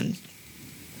person.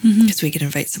 Because we could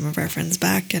invite some of our friends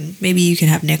back and maybe you can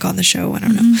have Nick on the show. I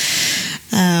don't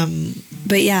know.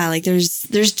 But yeah, like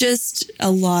there's just a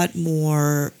lot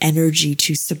more energy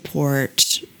to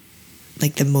support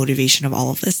like the motivation of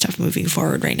all of this stuff moving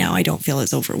forward right now. I don't feel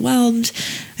as overwhelmed.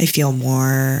 I feel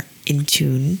more in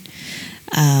tune.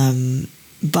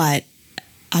 But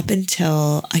up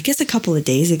until I guess a couple of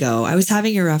days ago, I was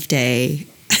having a rough day.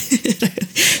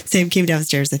 Sam came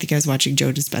downstairs. I think I was watching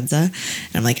Joe Dispenza,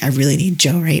 and I'm like, I really need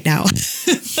Joe right now.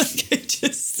 Like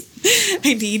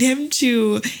I need him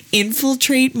to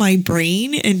infiltrate my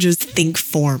brain and just think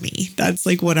for me. That's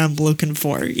like what I'm looking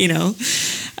for, you know?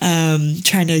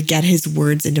 Trying to get his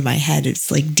words into my head. It's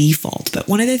like default. But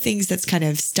one of the things that's kind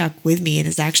of stuck with me and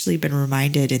has actually been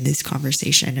reminded in this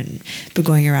conversation and been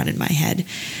going around in my head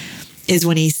is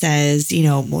when he says, you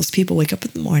know, most people wake up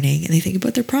in the morning and they think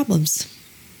about their problems.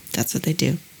 That's what they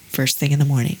do first thing in the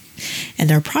morning. And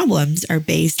their problems are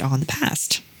based on the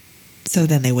past. So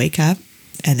then they wake up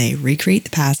and they recreate the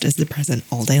past as the present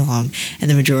all day long. And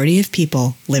the majority of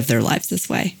people live their lives this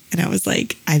way. And I was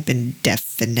like, I've been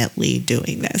definitely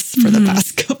doing this for the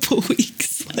past couple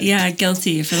weeks. Like, yeah,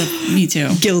 guilty me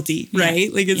too. Guilty, right?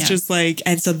 Yeah. Like it's just like,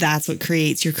 and so that's what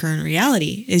creates your current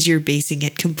reality is you're basing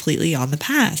it completely on the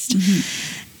past.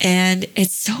 And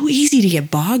it's so easy to get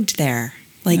bogged there.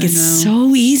 Like it's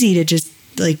so easy to just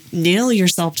like nail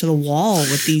yourself to the wall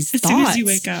with these thoughts. As soon as you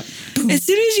wake up. Boom. As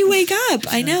soon as you wake up,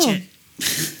 I know.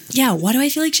 Yeah, why do I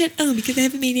feel like shit? Oh, because I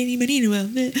haven't made any money in a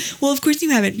while. Well, of course you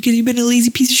haven't, because you've been a lazy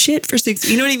piece of shit for 6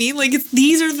 years. You know what I mean? Like,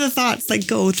 these are the thoughts that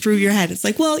go through your head. It's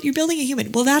like, well, you're building a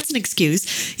human. Well, that's an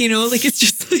excuse. You know, like, it's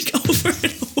just like over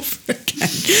and over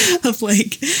again of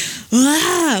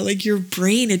like your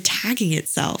brain attacking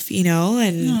itself, you know?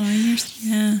 And,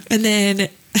 and then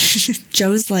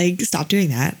Joe's like, stop doing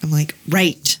that. I'm like,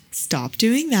 right, stop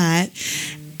doing that.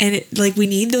 And like, we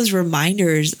need those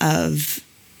reminders of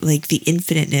like the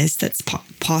infiniteness that's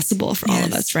possible for all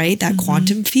of us, right? That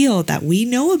quantum field that we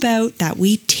know about, that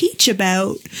we teach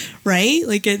about, right?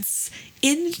 Like it's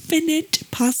infinite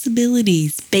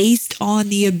possibilities based on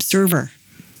the observer.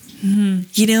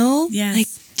 You know? Yes. Like,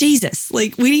 Jesus,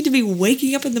 like we need to be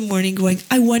waking up in the morning going,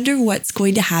 I wonder what's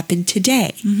going to happen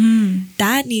today.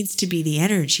 That needs to be the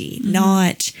energy,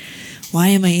 not why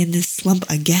am I in this slump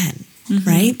again?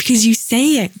 Right? Because you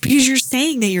say it, because you're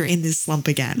saying that you're in this slump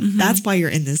again. That's why you're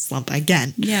in this slump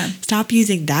again. Yeah. Stop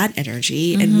using that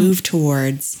energy and move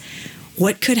towards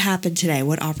what could happen today,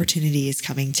 what opportunity is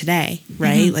coming today,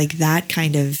 right? Like that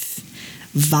kind of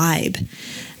vibe.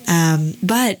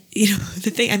 But, you know, the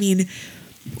thing, I mean,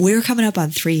 we're coming up on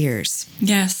 3 years.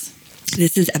 Yes.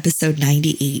 This is episode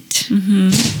 98.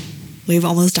 We have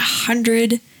almost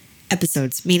 100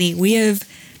 episodes, meaning we have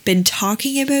been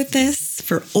talking about this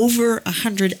for over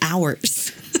 100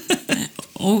 hours.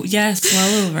 Oh, yes.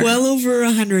 Well over. Well over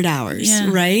 100 hours, Yeah.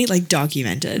 right? Like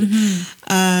documented.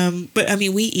 But I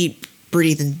mean, we eat,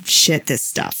 breathe, and shit this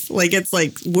stuff. Like it's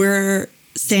like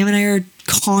Sam and I are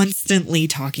constantly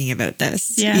talking about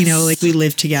this. Yes. You know, like we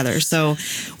live together. So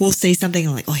we'll say something and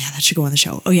I'm like, oh yeah, that should go on the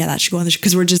show. Oh yeah, that should go on the show.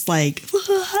 Because we're just like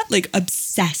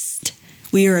obsessed.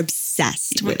 We are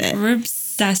obsessed with it. We're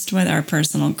obsessed with our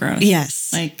personal growth.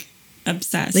 Yes. Like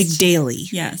obsessed. Like daily.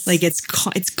 Yes. Like it's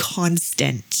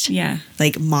constant. Yeah.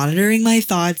 Like monitoring my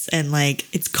thoughts and like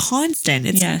it's constant.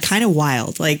 It's Yes. kind of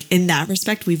wild. Like in that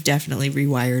respect, we've definitely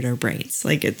rewired our brains.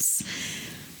 Like it's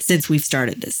since we've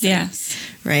started this. Yes.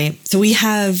 Right. So we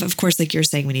have, of course, like you're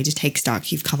saying, we need to take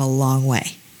stock. You've come a long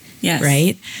way. Yes.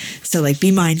 Right. So like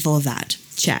be mindful of that.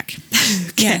 Check.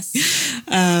 Yes.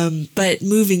 But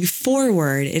moving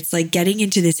forward, it's like getting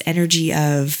into this energy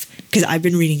of, because I've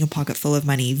been reading A Pocket Full of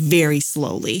Money very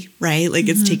slowly, right? Like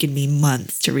it's taken me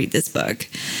months to read this book.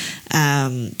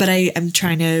 But I'm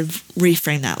trying to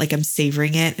reframe that. Like I'm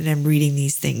savoring it and I'm reading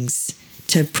these things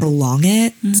to prolong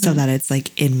it so that it's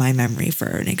like in my memory for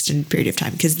an extended period of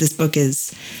time. Because this book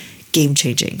is game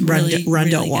changing. Really, Run,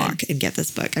 really don't good. walk and get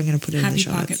this book. I'm going to put it in the Happy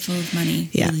show Pocket notes. Full of Money.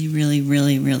 Yeah. Really, really,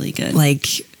 really, really good. Like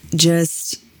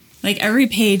just, Like every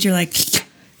page, you're like,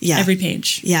 yeah. every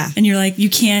page. Yeah. And you're like,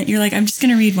 you're like, I'm just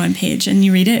going to read one page, and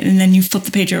you read it and then you flip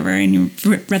the page over and you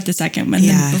read the second one.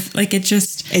 Yeah. Then, like it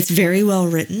just, It's very well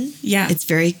written. Yeah. It's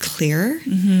very clear.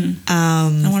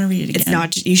 I want to read it again. It's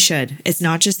not, you should. It's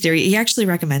not just theory. He actually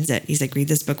recommends it. He's like, read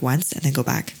this book once and then go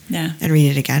back Yeah. and read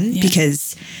it again Yeah.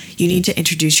 because you need to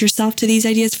introduce yourself to these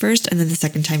ideas first. And then the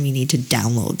second time you need to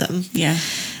download them Yeah.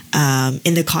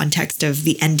 in the context of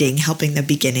the ending, helping the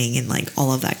beginning and like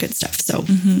all of that good stuff. So,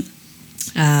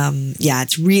 yeah,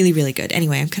 it's really, really good.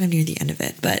 Anyway, I'm kind of near the end of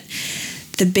it, but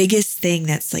the biggest thing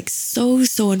that's like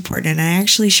so important, and I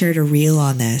actually shared a reel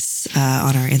on this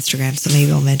on our Instagram, so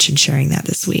maybe I'll mention sharing that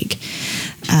this week.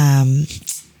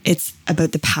 It's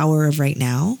about the power of right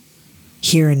now,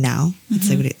 here and now. It's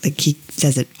like, like he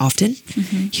says it often,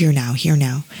 here now.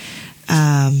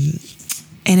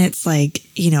 And it's like,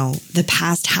 you know, the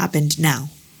past happened now,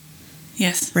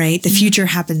 Yes. right? The future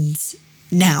happens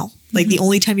now. Like the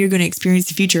only time you're going to experience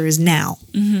the future is now,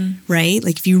 right?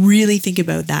 Like if you really think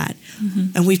about that,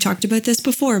 and we've talked about this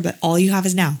before, but all you have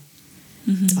is now.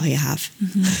 That's all you have.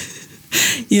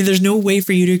 You know, there's no way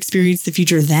for you to experience the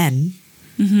future then.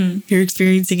 You're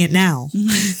experiencing it now.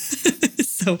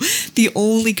 So the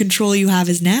only control you have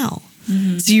is now.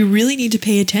 So you really need to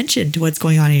pay attention to what's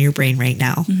going on in your brain right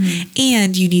now.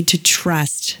 And you need to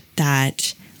trust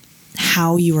that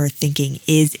how you are thinking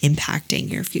is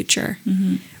impacting your future,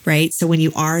 right? So when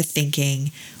you are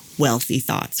thinking wealthy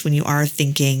thoughts, when you are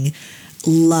thinking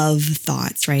love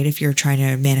thoughts, right? If you're trying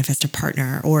to manifest a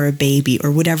partner or a baby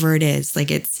or whatever it is, like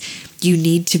you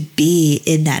need to be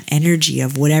in that energy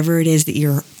of whatever it is that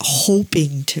you're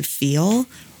hoping to feel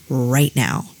right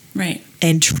now. Right.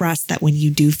 And trust that when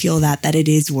you do feel that it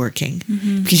is working,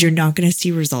 because you're not going to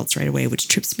see results right away, which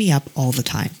trips me up all the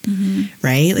time,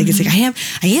 right? Like it's like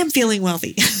I am feeling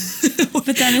wealthy,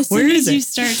 But then as Where soon is as you it?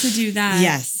 start to do that,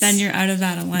 Yes. then you're out of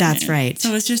that alignment. That's right.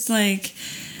 So it's just like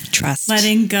trust.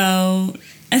 letting go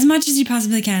as much as you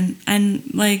possibly can, and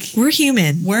like We're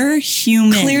human. we're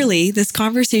human. Clearly, this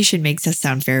conversation makes us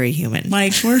sound very human.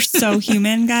 Like we're so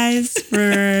human, guys.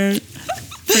 We're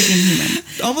freaking human.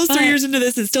 Almost But 3 years into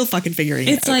this, and still fucking figuring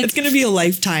it it's out. like- It's going to be a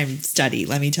lifetime study,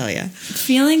 let me tell you.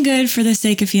 Feeling good for the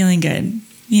sake of feeling good.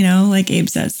 You know, like Abe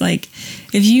says, like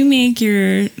if you make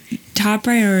your top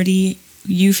priority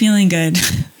you feeling good,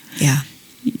 Yeah.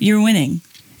 you're winning,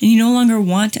 and you no longer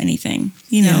want anything,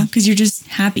 you know, Yeah. because you're just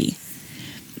happy.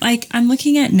 Like I'm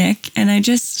looking at Nick, and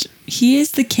he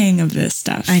is the king of this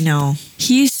stuff. I know.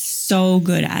 He's so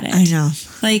good at it. I know.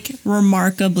 Like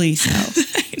remarkably so.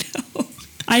 I know.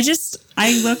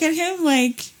 I look at him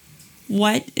like,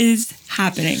 what is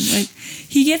happening? Like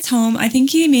he gets home. I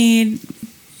think he made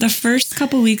the first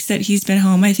couple weeks that he's been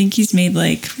home. I think he's made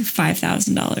like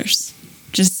 $5,000.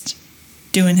 just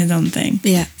doing his own thing.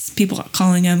 Yeah. People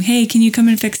calling him, hey, can you come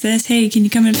and fix this? Hey, can you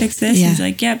come and fix this? Yeah. He's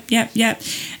like, yep.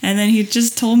 And then he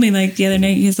just told me like the other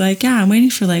night, he's like, yeah, I'm waiting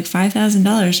for like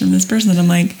 $5,000 from this person. And I'm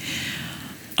like,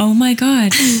 oh my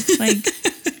God. Like,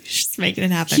 Just making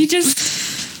it happen. he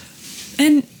just,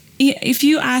 and if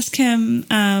you ask him,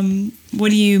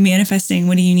 what are you manifesting?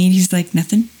 What do you need? He's like,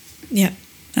 nothing. Yeah.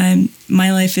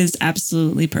 My life is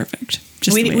absolutely perfect.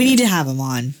 Just We the way need it is. to have him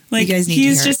on. Like, you guys need to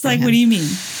he's hear just it from like, him. what do you mean?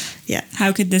 Yeah.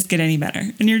 How could this get any better?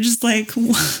 And you're just like,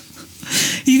 what?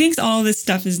 He thinks all this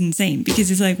stuff is insane because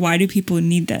he's like, why do people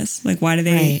need this? Like, why do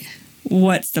they, Right.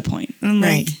 what's the point? And I'm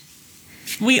like, Right.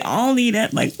 we all need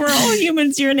it. Like, we're all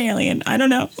humans. You're an alien. I don't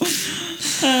know.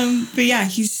 But yeah,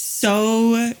 he's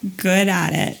so good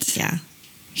at it. Yeah.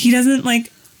 He doesn't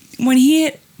like, when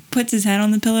he puts his head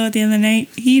on the pillow at the end of the night,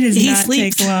 he does He not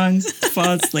sleeps. take long to fall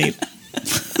asleep.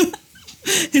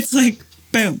 It's like,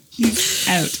 boom, he's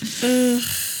out. You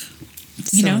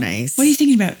So know? nice. What are you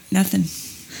thinking about? Nothing.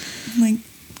 I'm like,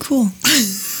 cool.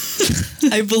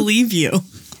 I believe you.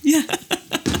 Yeah.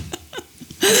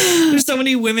 There's so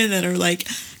many women that are like,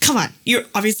 come on, you're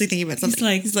obviously thinking about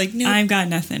something. He's like, no, I've got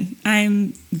nothing.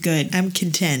 I'm good. I'm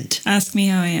content. Ask me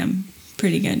how I am.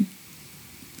 Pretty good.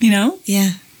 You know?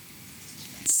 Yeah.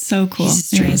 It's so cool. He's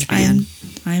a strange Anyways, man.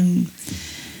 I'm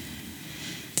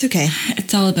It's okay.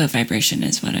 it's all about vibration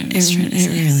is what I was trying to It say.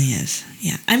 really is.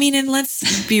 Yeah. I mean, and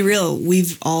let's be real.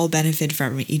 We've all benefited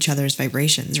from each other's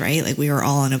vibrations, right? Like we are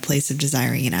all in a place of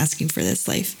desiring and asking for this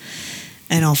life.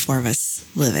 And all four of us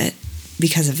live it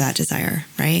because of that desire,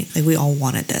 right? Like we all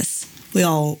wanted this. We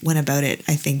all went about it,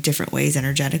 I think, different ways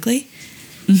energetically.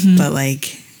 Mm-hmm. But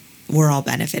like we're all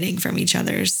benefiting from each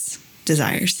other's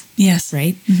desires, Yes.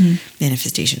 right?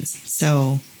 Manifestations.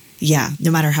 So yeah, no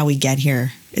matter how we get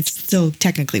here, it's still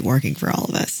technically working for all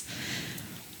of us.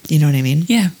 You know what I mean?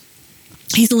 Yeah.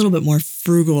 He's a little bit more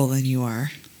frugal than you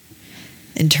are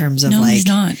in terms of No, like he's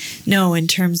not. No, in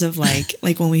terms of like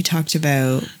when we talked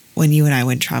about when you and I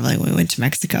went traveling when we went to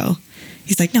Mexico.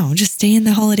 He's like, "No, just stay in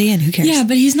the Holiday Inn. Who cares?" Yeah,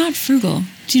 but he's not frugal.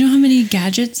 Do you know how many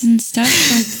gadgets and stuff?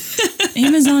 Like,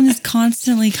 Amazon is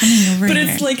constantly coming over But here.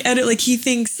 it's like he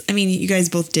thinks, I mean, you guys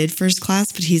both did first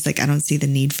class, but he's like, I don't see the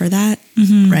need for that.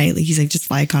 Right? Like he's like, just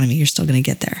fly economy, you're still going to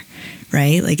get there.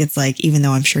 Right? Like it's like, even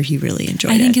though I'm sure he really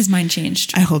enjoyed it. I think his mind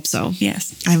changed. I hope so.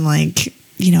 Yes. I'm like,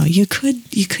 you know, you could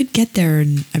get there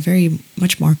in a very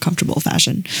much more comfortable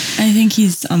fashion. I think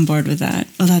he's on board with that.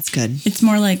 Oh, that's good. It's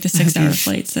more like the I hope 6-hour you've-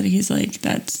 flights that he's like,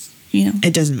 that's, you know.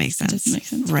 It doesn't make sense. doesn't make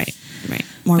sense. Right.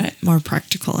 But- More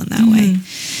practical in that way.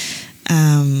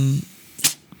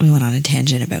 We went on a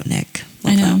tangent about Nick.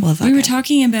 I know. Love that We were guy.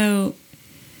 talking about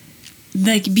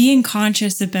like being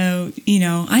conscious about, you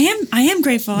know, I am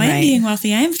grateful. I am Right. being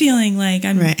wealthy. I am feeling like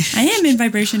Right. I am in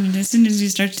vibration. And as soon as you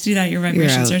start to do that, your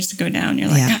vibration out. starts to go down. You're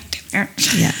like, Yeah. "God damn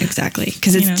it." Yeah, exactly.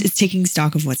 Because You know? it's taking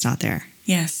stock of what's not there.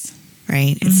 Yes.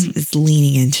 Right. It's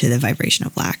leaning into the vibration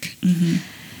of lack.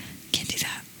 Can't do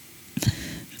that.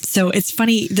 So it's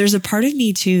funny. There's a part of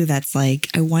me too that's like,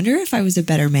 I wonder if I was a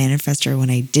better manifester when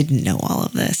I didn't know all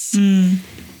of this.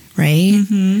 Right?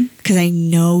 Because I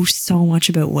know so much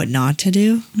about what not to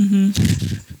do.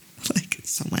 Like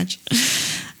so much.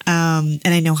 And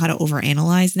I know how to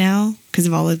overanalyze now because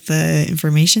of all of the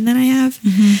information that I have.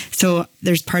 So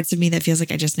there's parts of me that feels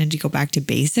like I just need to go back to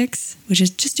basics, which is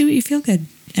just do what you feel good.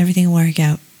 Everything will work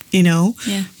out, you know?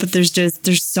 Yeah. But there's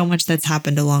so much that's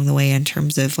happened along the way in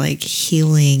terms of like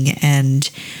healing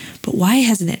but why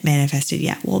hasn't it manifested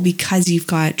yet? Well, because you've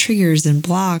got triggers and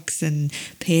blocks and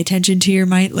pay attention to your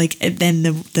mind. Like then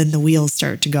the wheels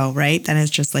start to go, right? Then it's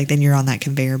just like, then you're on that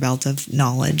conveyor belt of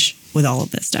knowledge with all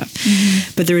of this stuff.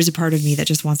 But there is a part of me that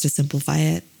just wants to simplify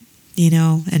it, you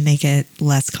know, and make it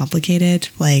less complicated.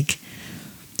 Like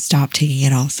stop taking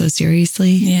it all so seriously.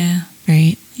 Yeah.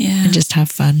 Right. Yeah. And just have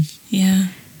fun. Yeah.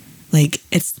 Like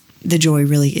the joy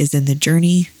really is in the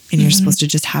journey. And you're supposed to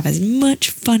just have as much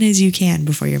fun as you can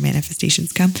before your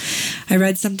manifestations come. I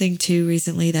read something too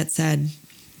recently that said,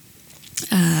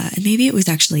 and maybe it was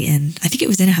actually I think it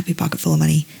was in A Happy Pocket Full of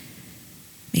Money.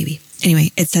 Maybe.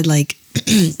 Anyway, it said like,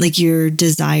 like your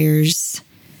desires,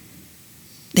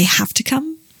 they have to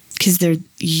come because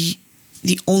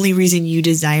the only reason you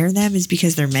desire them is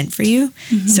because they're meant for you.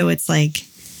 So it's like,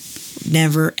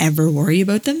 never ever worry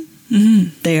about them.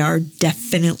 They are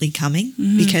definitely coming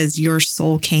because your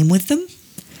soul came with them.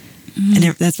 And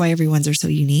that's why everyone's are so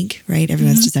unique, right?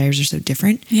 Everyone's desires are so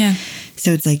different. Yeah.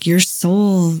 So it's like your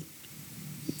soul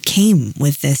came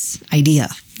with this idea.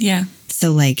 Yeah.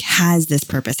 So like has this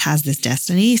purpose, has this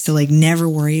destiny. So like never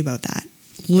worry about that.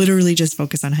 Literally just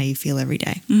focus on how you feel every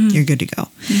day. You're good to go.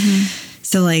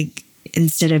 So like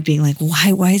instead of being like,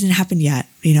 why hasn't it happened yet?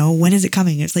 You know, when is it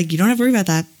coming? It's like, you don't have to worry about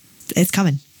that. It's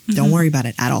coming. Don't worry about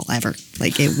it at all, ever.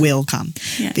 Like, it will come.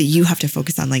 Yeah. But you have to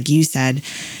focus on, like you said,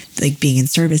 like being in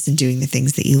service and doing the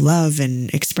things that you love and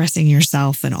expressing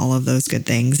yourself and all of those good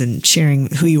things and sharing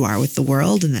who you are with the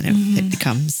world. And then it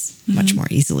becomes much more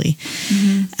easily.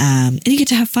 And you get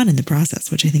to have fun in the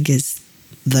process, which I think is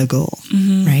the goal,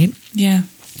 right? Yeah.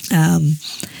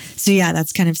 So yeah,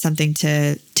 that's kind of something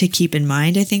to keep in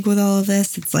mind, I think, with all of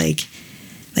this. It's like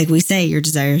we say, your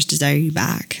desires desire you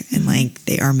back, and like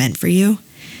they are meant for you.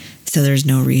 So there's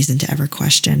no reason to ever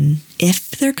question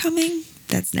if they're coming.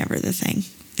 That's never the thing.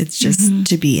 It's just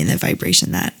to be in the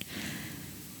vibration that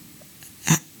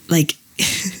like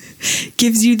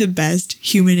gives you the best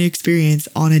human experience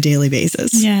on a daily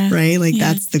basis. Yeah. Right? Like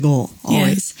that's the goal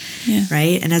always. Yeah.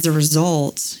 Right? And as a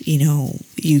result, you know,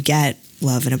 you get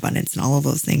love and abundance and all of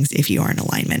those things if you are in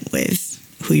alignment with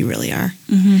who you really are.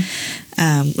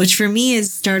 Which for me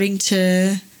is starting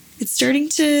to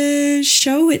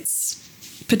show its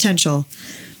potential.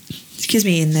 Excuse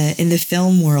me, in the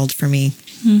film world for me.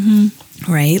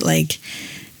 Right? Like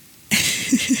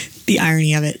the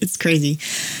irony of it, it's crazy.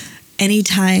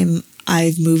 Anytime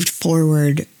I've moved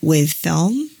forward with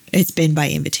film, it's been by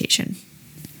invitation.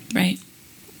 Right.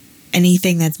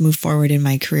 Anything that's moved forward in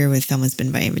my career with film has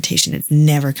been by invitation. It's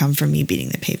never come from me beating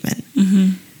the pavement,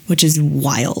 which is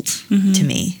wild to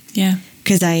me. Yeah.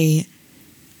 Because I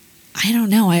don't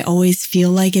know. I always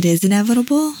feel like it is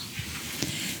inevitable.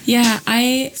 Yeah.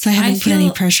 So I haven't put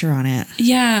any pressure on it.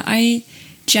 Yeah. I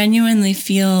genuinely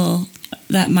feel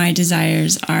that my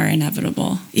desires are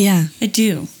inevitable. Yeah. I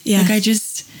do. Yeah. Like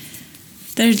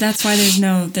that's why there's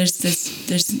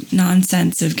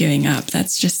nonsense of giving up.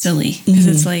 That's just silly. Because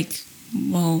it's like,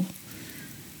 well,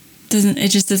 doesn't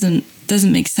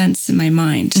make sense in my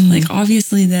mind. Like,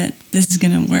 obviously that this is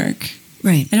going to work.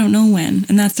 Right. I don't know when.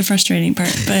 And that's the frustrating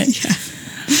part. But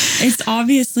it's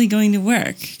obviously going to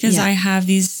work because I have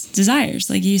these desires,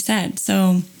 like you said.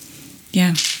 So,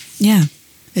 yeah. Yeah.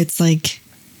 It's like,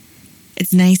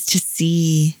 it's nice to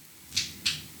see.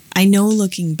 I know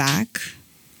looking back,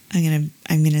 I'm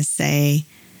gonna say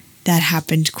that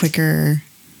happened quicker.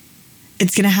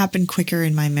 It's gonna happen quicker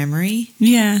in my memory.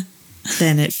 Yeah.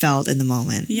 Than it felt in the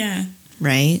moment. Yeah.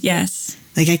 Right? Yes.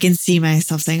 Like, I can see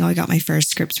myself saying, oh, I got my first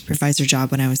script supervisor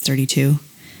job when I was 32.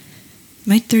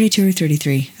 Am I 32 or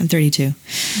 33? I'm 32.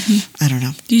 I don't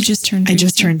know. You just turned 32. I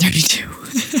just turned 32.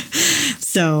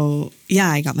 So, yeah,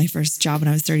 I got my first job when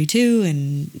I was 32,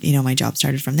 and, you know, my job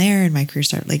started from there, and my career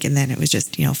started, like, and then it was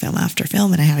just, you know, film after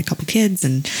film, and I had a couple kids,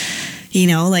 and, you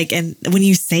know, like, and when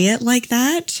you say it like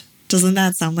that, doesn't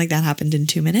that sound like that happened in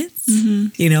 2 minutes?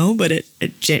 You know, but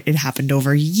it happened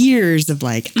over years of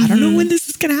like, I don't know when this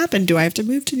is going to happen. Do I have to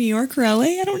move to New York or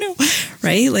LA? I don't know.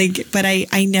 Right? Like, but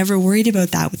I never worried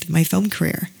about that with my film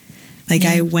career. Like,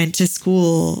 I went to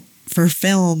school for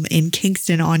film in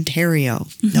Kingston, Ontario.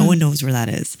 No one knows where that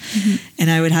is. And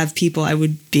I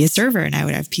would be a server, and I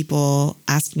would have people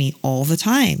ask me all the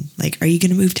time, like, are you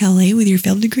going to move to LA with your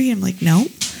film degree? I'm like, no.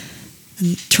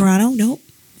 And Toronto? No.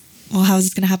 Well, how is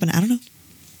this going to happen? I don't know.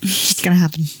 It's just going to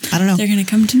happen. I don't know. They're going to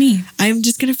come to me. I'm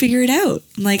just going to figure it out.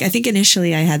 Like, I think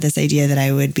initially I had this idea that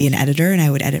I would be an editor and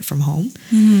I would edit from home.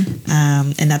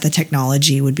 And that the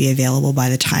technology would be available by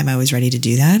the time I was ready to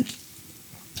do that,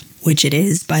 which it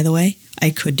is, by the way. I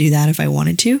could do that if I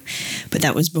wanted to, but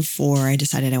that was before I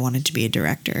decided I wanted to be a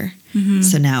director.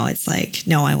 So now it's like,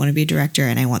 no, I want to be a director,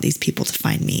 and I want these people to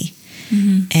find me.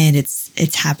 And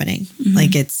it's happening.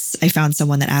 Like, I found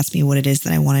someone that asked me what it is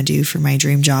that I want to do for my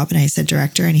dream job. And I said,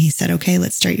 director. And he said, okay,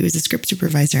 let's start you as a script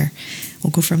supervisor.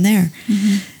 We'll go from there.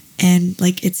 And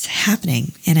like, it's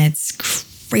happening, and it's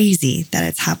crazy that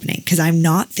it's happening because I'm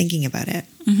not thinking about it.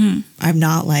 I'm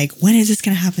not like, when is this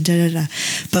going to happen?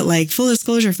 But like, full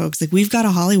disclosure, folks, like, we've got a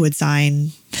Hollywood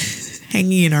sign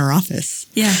hanging in our office.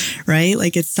 Yeah. Right.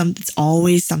 Like, it's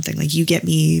always something. Like, you get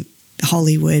me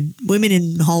Hollywood, women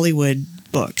in Hollywood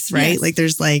books, right? Like,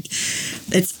 there's like,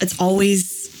 it's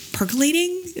always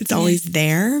percolating. It's always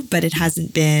there, but it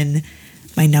hasn't been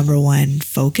my number one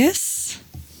focus,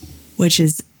 which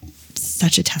is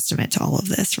such a testament to all of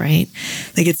this, right?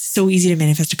 Like, it's so easy to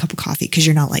manifest a cup of coffee because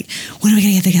you're not like, when am I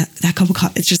going to get that cup of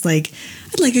coffee? It's just like,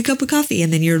 I'd like a cup of coffee.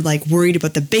 And then you're like worried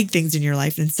about the big things in your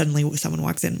life. And suddenly someone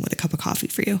walks in with a cup of coffee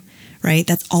for you, right?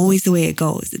 That's always the way it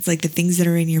goes. It's like the things that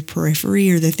are in your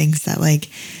periphery are the things that, like,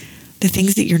 the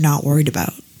things that you're not worried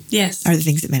about. Yes. Are the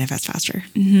things that manifest faster.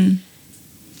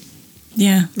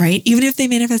 Yeah. Right? Even if they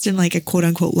manifest in like a quote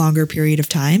unquote longer period of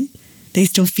time, they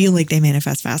still feel like they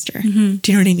manifest faster. Do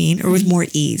you know what I mean? Or with more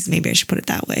ease. Maybe I should put it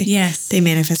that way. Yes. They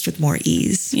manifest with more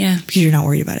ease. Yeah. Because you're not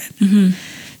worried about it.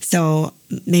 So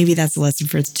maybe that's the lesson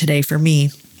for today for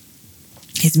me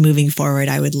is moving forward.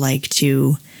 I would like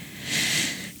to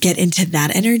get into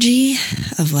that energy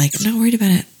of like, I'm not worried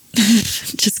about it.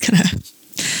 Just gonna,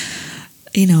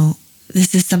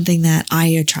 this is something that I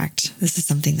attract. This is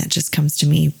something that just comes to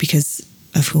me because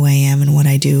of who I am and what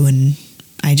I do. And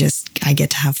I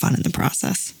get to have fun in the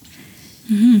process.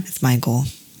 Mm-hmm. That's my goal.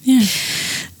 Yeah.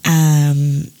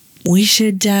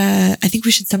 I think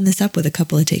we should sum this up with a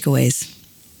couple of takeaways.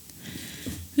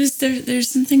 There's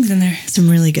some things in there. Some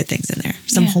really good things in there.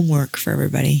 Some homework for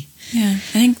everybody. Yeah. I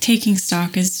think taking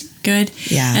stock is good.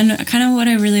 Yeah. And kind of what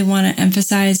I really want to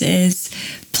emphasize is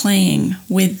playing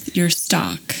with your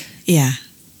stock. Yeah.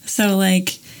 So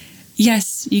like,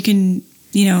 yes, you can,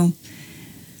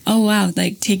 oh wow,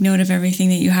 like take note of everything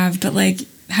that you have, but like,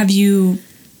 have you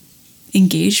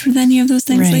engaged with any of those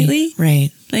things lately? Right.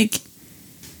 Like,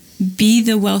 be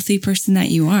the wealthy person that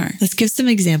you are. Let's give some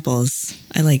examples.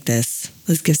 I like this.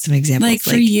 Let's give some examples. Like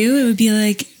for you, it would be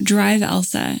like drive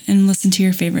Elsa and listen to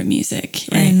your favorite music,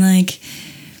 right. and like,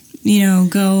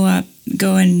 go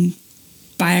and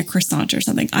buy a croissant or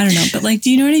something. I don't know, but like,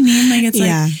 do you know what I mean? Like, it's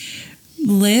like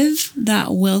live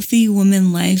that wealthy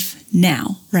woman life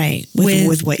now. Right.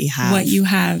 With what you have. What you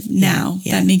have now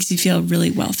that makes you feel really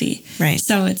wealthy. Right.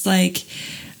 So it's like,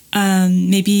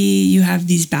 maybe you have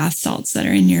these bath salts that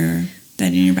are in your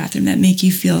bathroom that make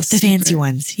you feel the fancy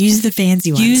ones. Use the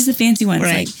fancy ones. Use the fancy ones.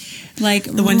 Right. Like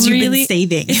the ones really, you've been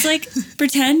saving. It's like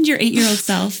pretend your 8-year-old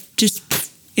self just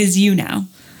is you now.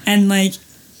 And like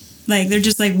they're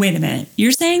just like, wait a minute,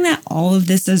 you're saying that all of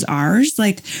this is ours?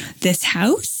 Like this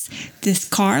house, this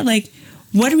car, like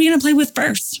what are we going to play with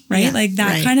first? Right. Yeah, like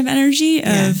that kind of energy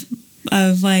of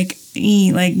like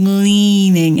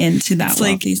leaning into that. It's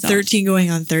like 13 going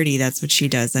on 30. That's what she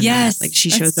does. And yes. Like she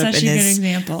shows up in this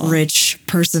example. Rich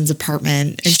person's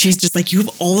apartment and she's just like, you have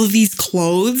all of these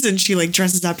clothes, and she like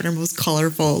dresses up in her most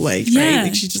colorful, right?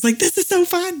 Like she's just like, this is so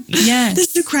fun. Yes.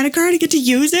 This is a credit card. I get to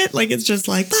use it. Like, it's just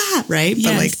like, right? Yes.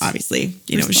 But like, obviously,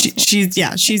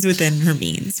 she's within her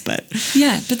means, but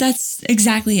but that's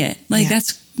exactly it. Like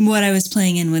that's what I was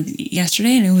playing in with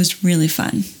yesterday, and it was really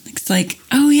fun. It's like,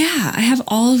 oh yeah, I have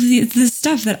all of this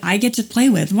stuff that I get to play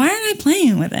with. Why aren't I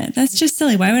playing with it? That's just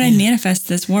silly. Why would I manifest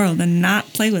this world and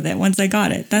not play with it once I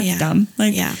got it? That's dumb.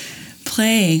 Like,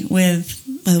 play with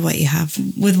what you have.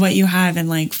 With what you have, and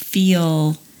like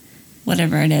feel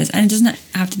whatever it is. And it doesn't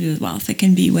have to be with wealth. It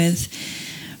can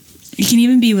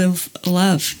even be with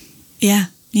love. Yeah.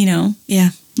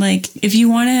 Yeah. Like if you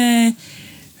want to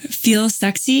feel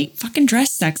sexy, fucking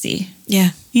dress sexy. Yeah.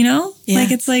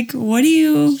 Like it's like, what do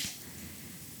you...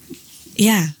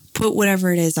 Yeah. Put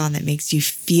whatever it is on that makes you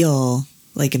feel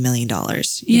like $1 million,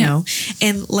 you know?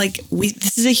 And like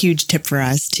this is a huge tip for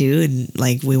us too. And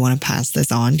like, we want to pass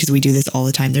this on because we do this all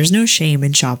the time. There's no shame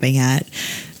in shopping at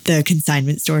the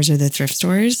consignment stores or the thrift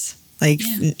stores. Like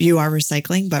you are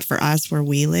recycling, but for us where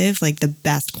we live, like the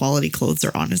best quality clothes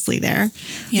are honestly there.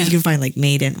 Yeah. You can find like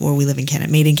made in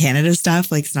Canada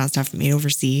stuff. Like it's not stuff made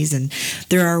overseas. And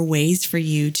there are ways for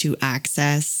you to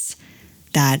access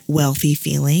that wealthy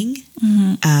feeling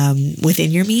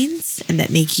within your means and that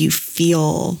make you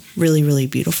feel really, really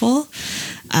beautiful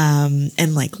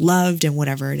and like loved and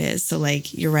whatever it is. So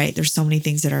like, you're right. There's so many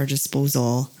things at our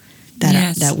disposal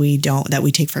that we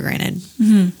take for granted.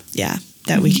 Mm-hmm. Yeah.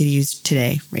 That we could use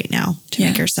today, right now, to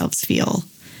make ourselves feel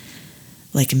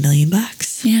like $1 million.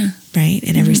 Yeah. Right?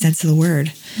 In every sense of the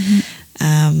word.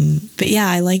 Mm-hmm. But yeah,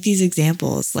 I like these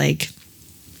examples. Like,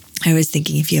 I was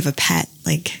thinking if you have a pet,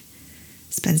 like,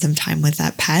 spend some time with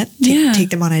that pet. Take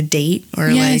them on a date.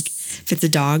 Or like, if it's a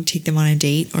dog, take them on a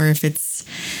date. Or if it's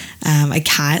a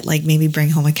cat, like maybe bring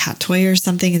home a cat toy or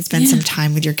something and spend some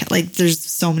time with your cat. Like, there's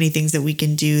so many things that we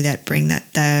can do that bring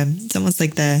it's almost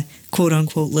like the quote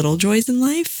unquote little joys in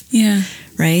life. Yeah.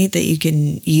 Right? That you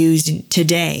can use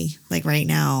today, like right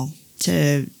now,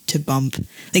 to bump.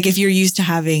 Like if you're used to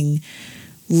having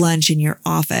lunch in your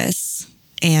office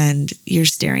and you're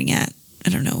staring at, I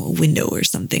don't know, a window or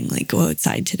something, like go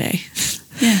outside today.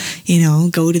 Yeah.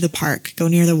 Go to the park, go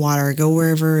near the water, go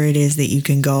wherever it is that you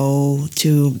can go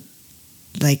to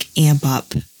like amp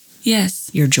up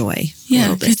your joy.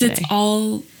 Yeah. Because it's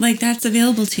all like that's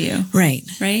available to you. Right.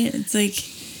 Right. It's like,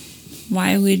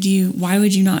 why would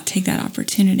you not take that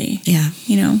opportunity? Yeah.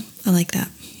 I like that.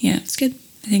 Yeah. It's good.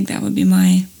 I think that would be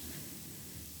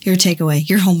your takeaway,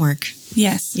 your homework.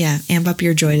 Yes. Yeah. Amp up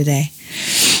your joy today.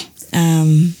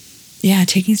 Yeah.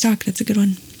 Taking stock. That's a good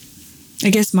one. I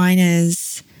guess mine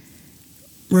is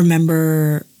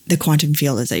remember the quantum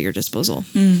field is at your disposal.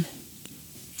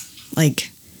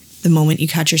 Like the moment you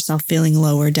catch yourself feeling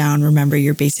low or down, remember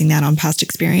you're basing that on past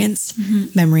experience,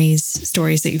 memories,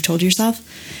 stories that you've told yourself.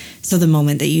 So the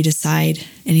moment that you decide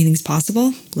anything's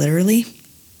possible, literally,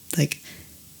 like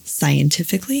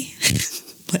scientifically,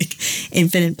 like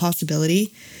infinite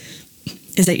possibility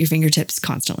is at your fingertips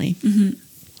constantly.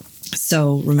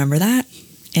 So remember that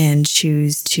and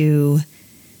choose to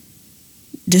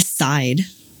decide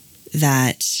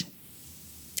that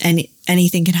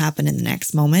anything can happen in the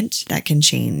next moment that can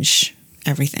change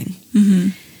everything.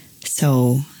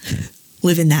 So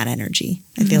live in that energy.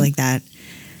 I feel like that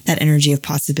energy of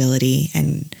possibility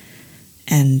and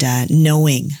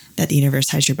knowing that the universe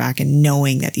has your back and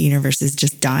knowing that the universe is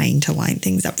just dying to line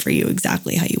things up for you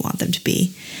exactly how you want them to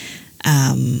be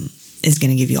is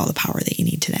going to give you all the power that you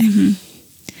need today.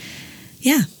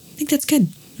 Yeah, I think that's good.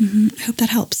 I hope that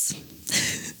helps.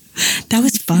 That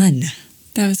was fun.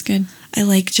 That was good. I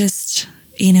like just,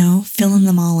 filling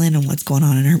them all in on what's going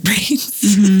on in our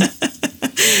brains.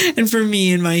 And for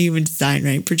me in my human design,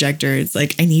 right, projector, it's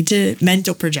like I need to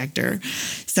mental projector.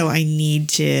 So I need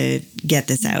to get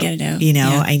this out. Get it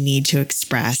out. I need to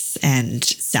express and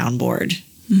soundboard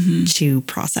to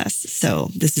process. So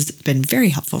this has been very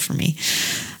helpful for me.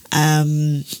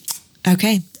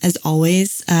 Okay. As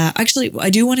always, actually, I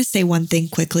do want to say one thing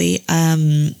quickly.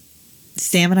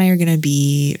 Sam and I are going to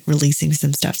be releasing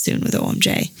some stuff soon with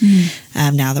OMJ.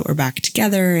 Now that we're back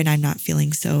together and I'm not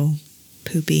feeling so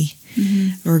poopy,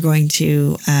 we're going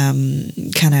to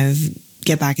kind of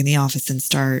get back in the office and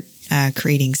start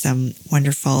creating some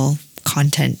wonderful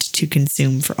content to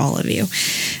consume for all of you.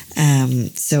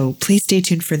 So please stay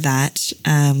tuned for that.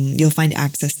 You'll find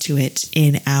access to it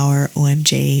in our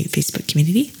OMJ Facebook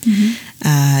community.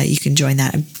 You can join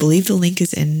that. I believe the link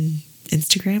is in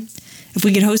Instagram. If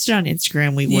we could host it on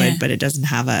Instagram, we would, but it doesn't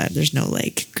have there's no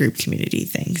like group community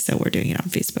thing. So we're doing it on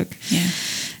Facebook. Yeah.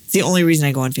 It's the only reason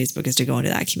I go on Facebook is to go into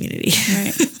that community.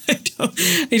 Right.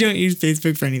 I don't use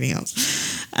Facebook for anything else.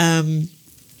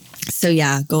 So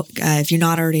yeah, go, if you're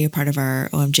not already a part of our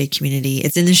OMJ community,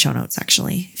 it's in the show notes,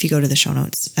 actually. If you go to the show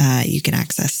notes, you can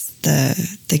access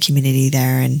the community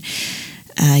there and,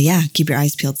 keep your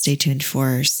eyes peeled. Stay tuned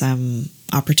for some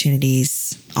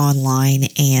opportunities online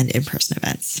and in-person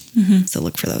events. So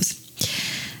look for those.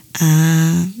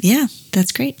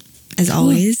 That's great. As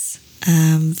always,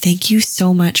 thank you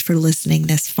so much for listening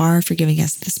this far, for giving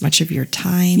us this much of your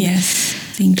time. Yes.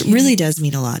 Thank you. It really does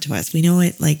mean a lot to us. We know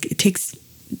it takes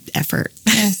effort.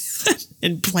 Yes.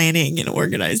 And planning and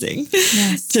organizing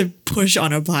to push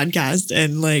on a podcast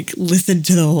and listen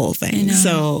to the whole thing.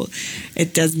 So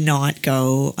it does not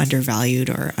go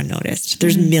undervalued or unnoticed.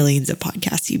 There's millions of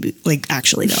podcasts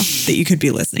actually though that you could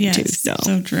be listening to.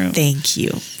 So true. Thank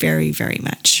you very, very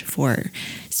much for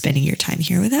spending your time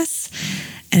here with us.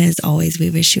 And as always, we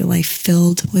wish you a life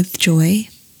filled with joy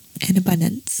and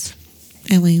abundance.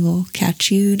 And we will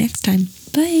catch you next time.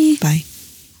 Bye. Bye.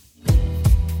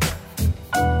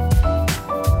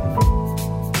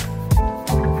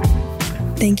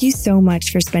 Thank you so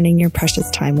much for spending your precious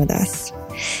time with us.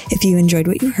 If you enjoyed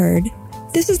what you heard,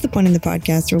 this is the point in the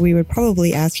podcast where we would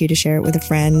probably ask you to share it with a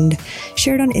friend,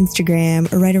 share it on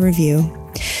Instagram, or write a review.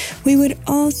 We would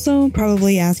also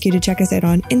probably ask you to check us out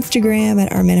on Instagram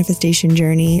at Our Manifestation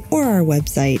Journey or our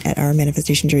website at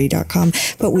ourmanifestationjourney.com,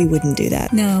 but we wouldn't do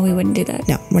that. No, we wouldn't do that.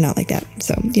 No, we're not like that.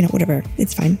 So, whatever.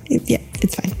 It's fine.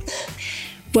 It's fine.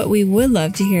 What we would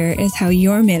love to hear is how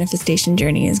your manifestation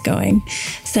journey is going.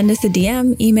 Send us a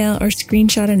DM, email, or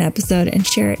screenshot an episode and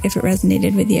share it if it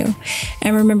resonated with you.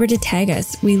 And remember to tag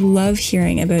us. We love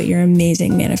hearing about your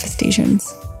amazing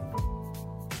manifestations.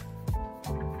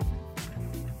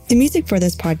 The music for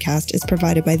this podcast is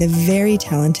provided by the very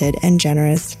talented and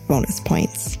generous Bonus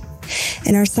Points.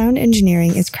 And our sound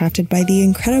engineering is crafted by the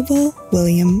incredible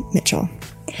William Mitchell.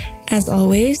 As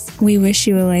always, we wish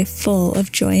you a life full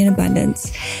of joy and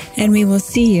abundance, and we will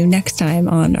see you next time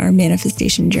on Our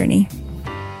Manifestation Journey.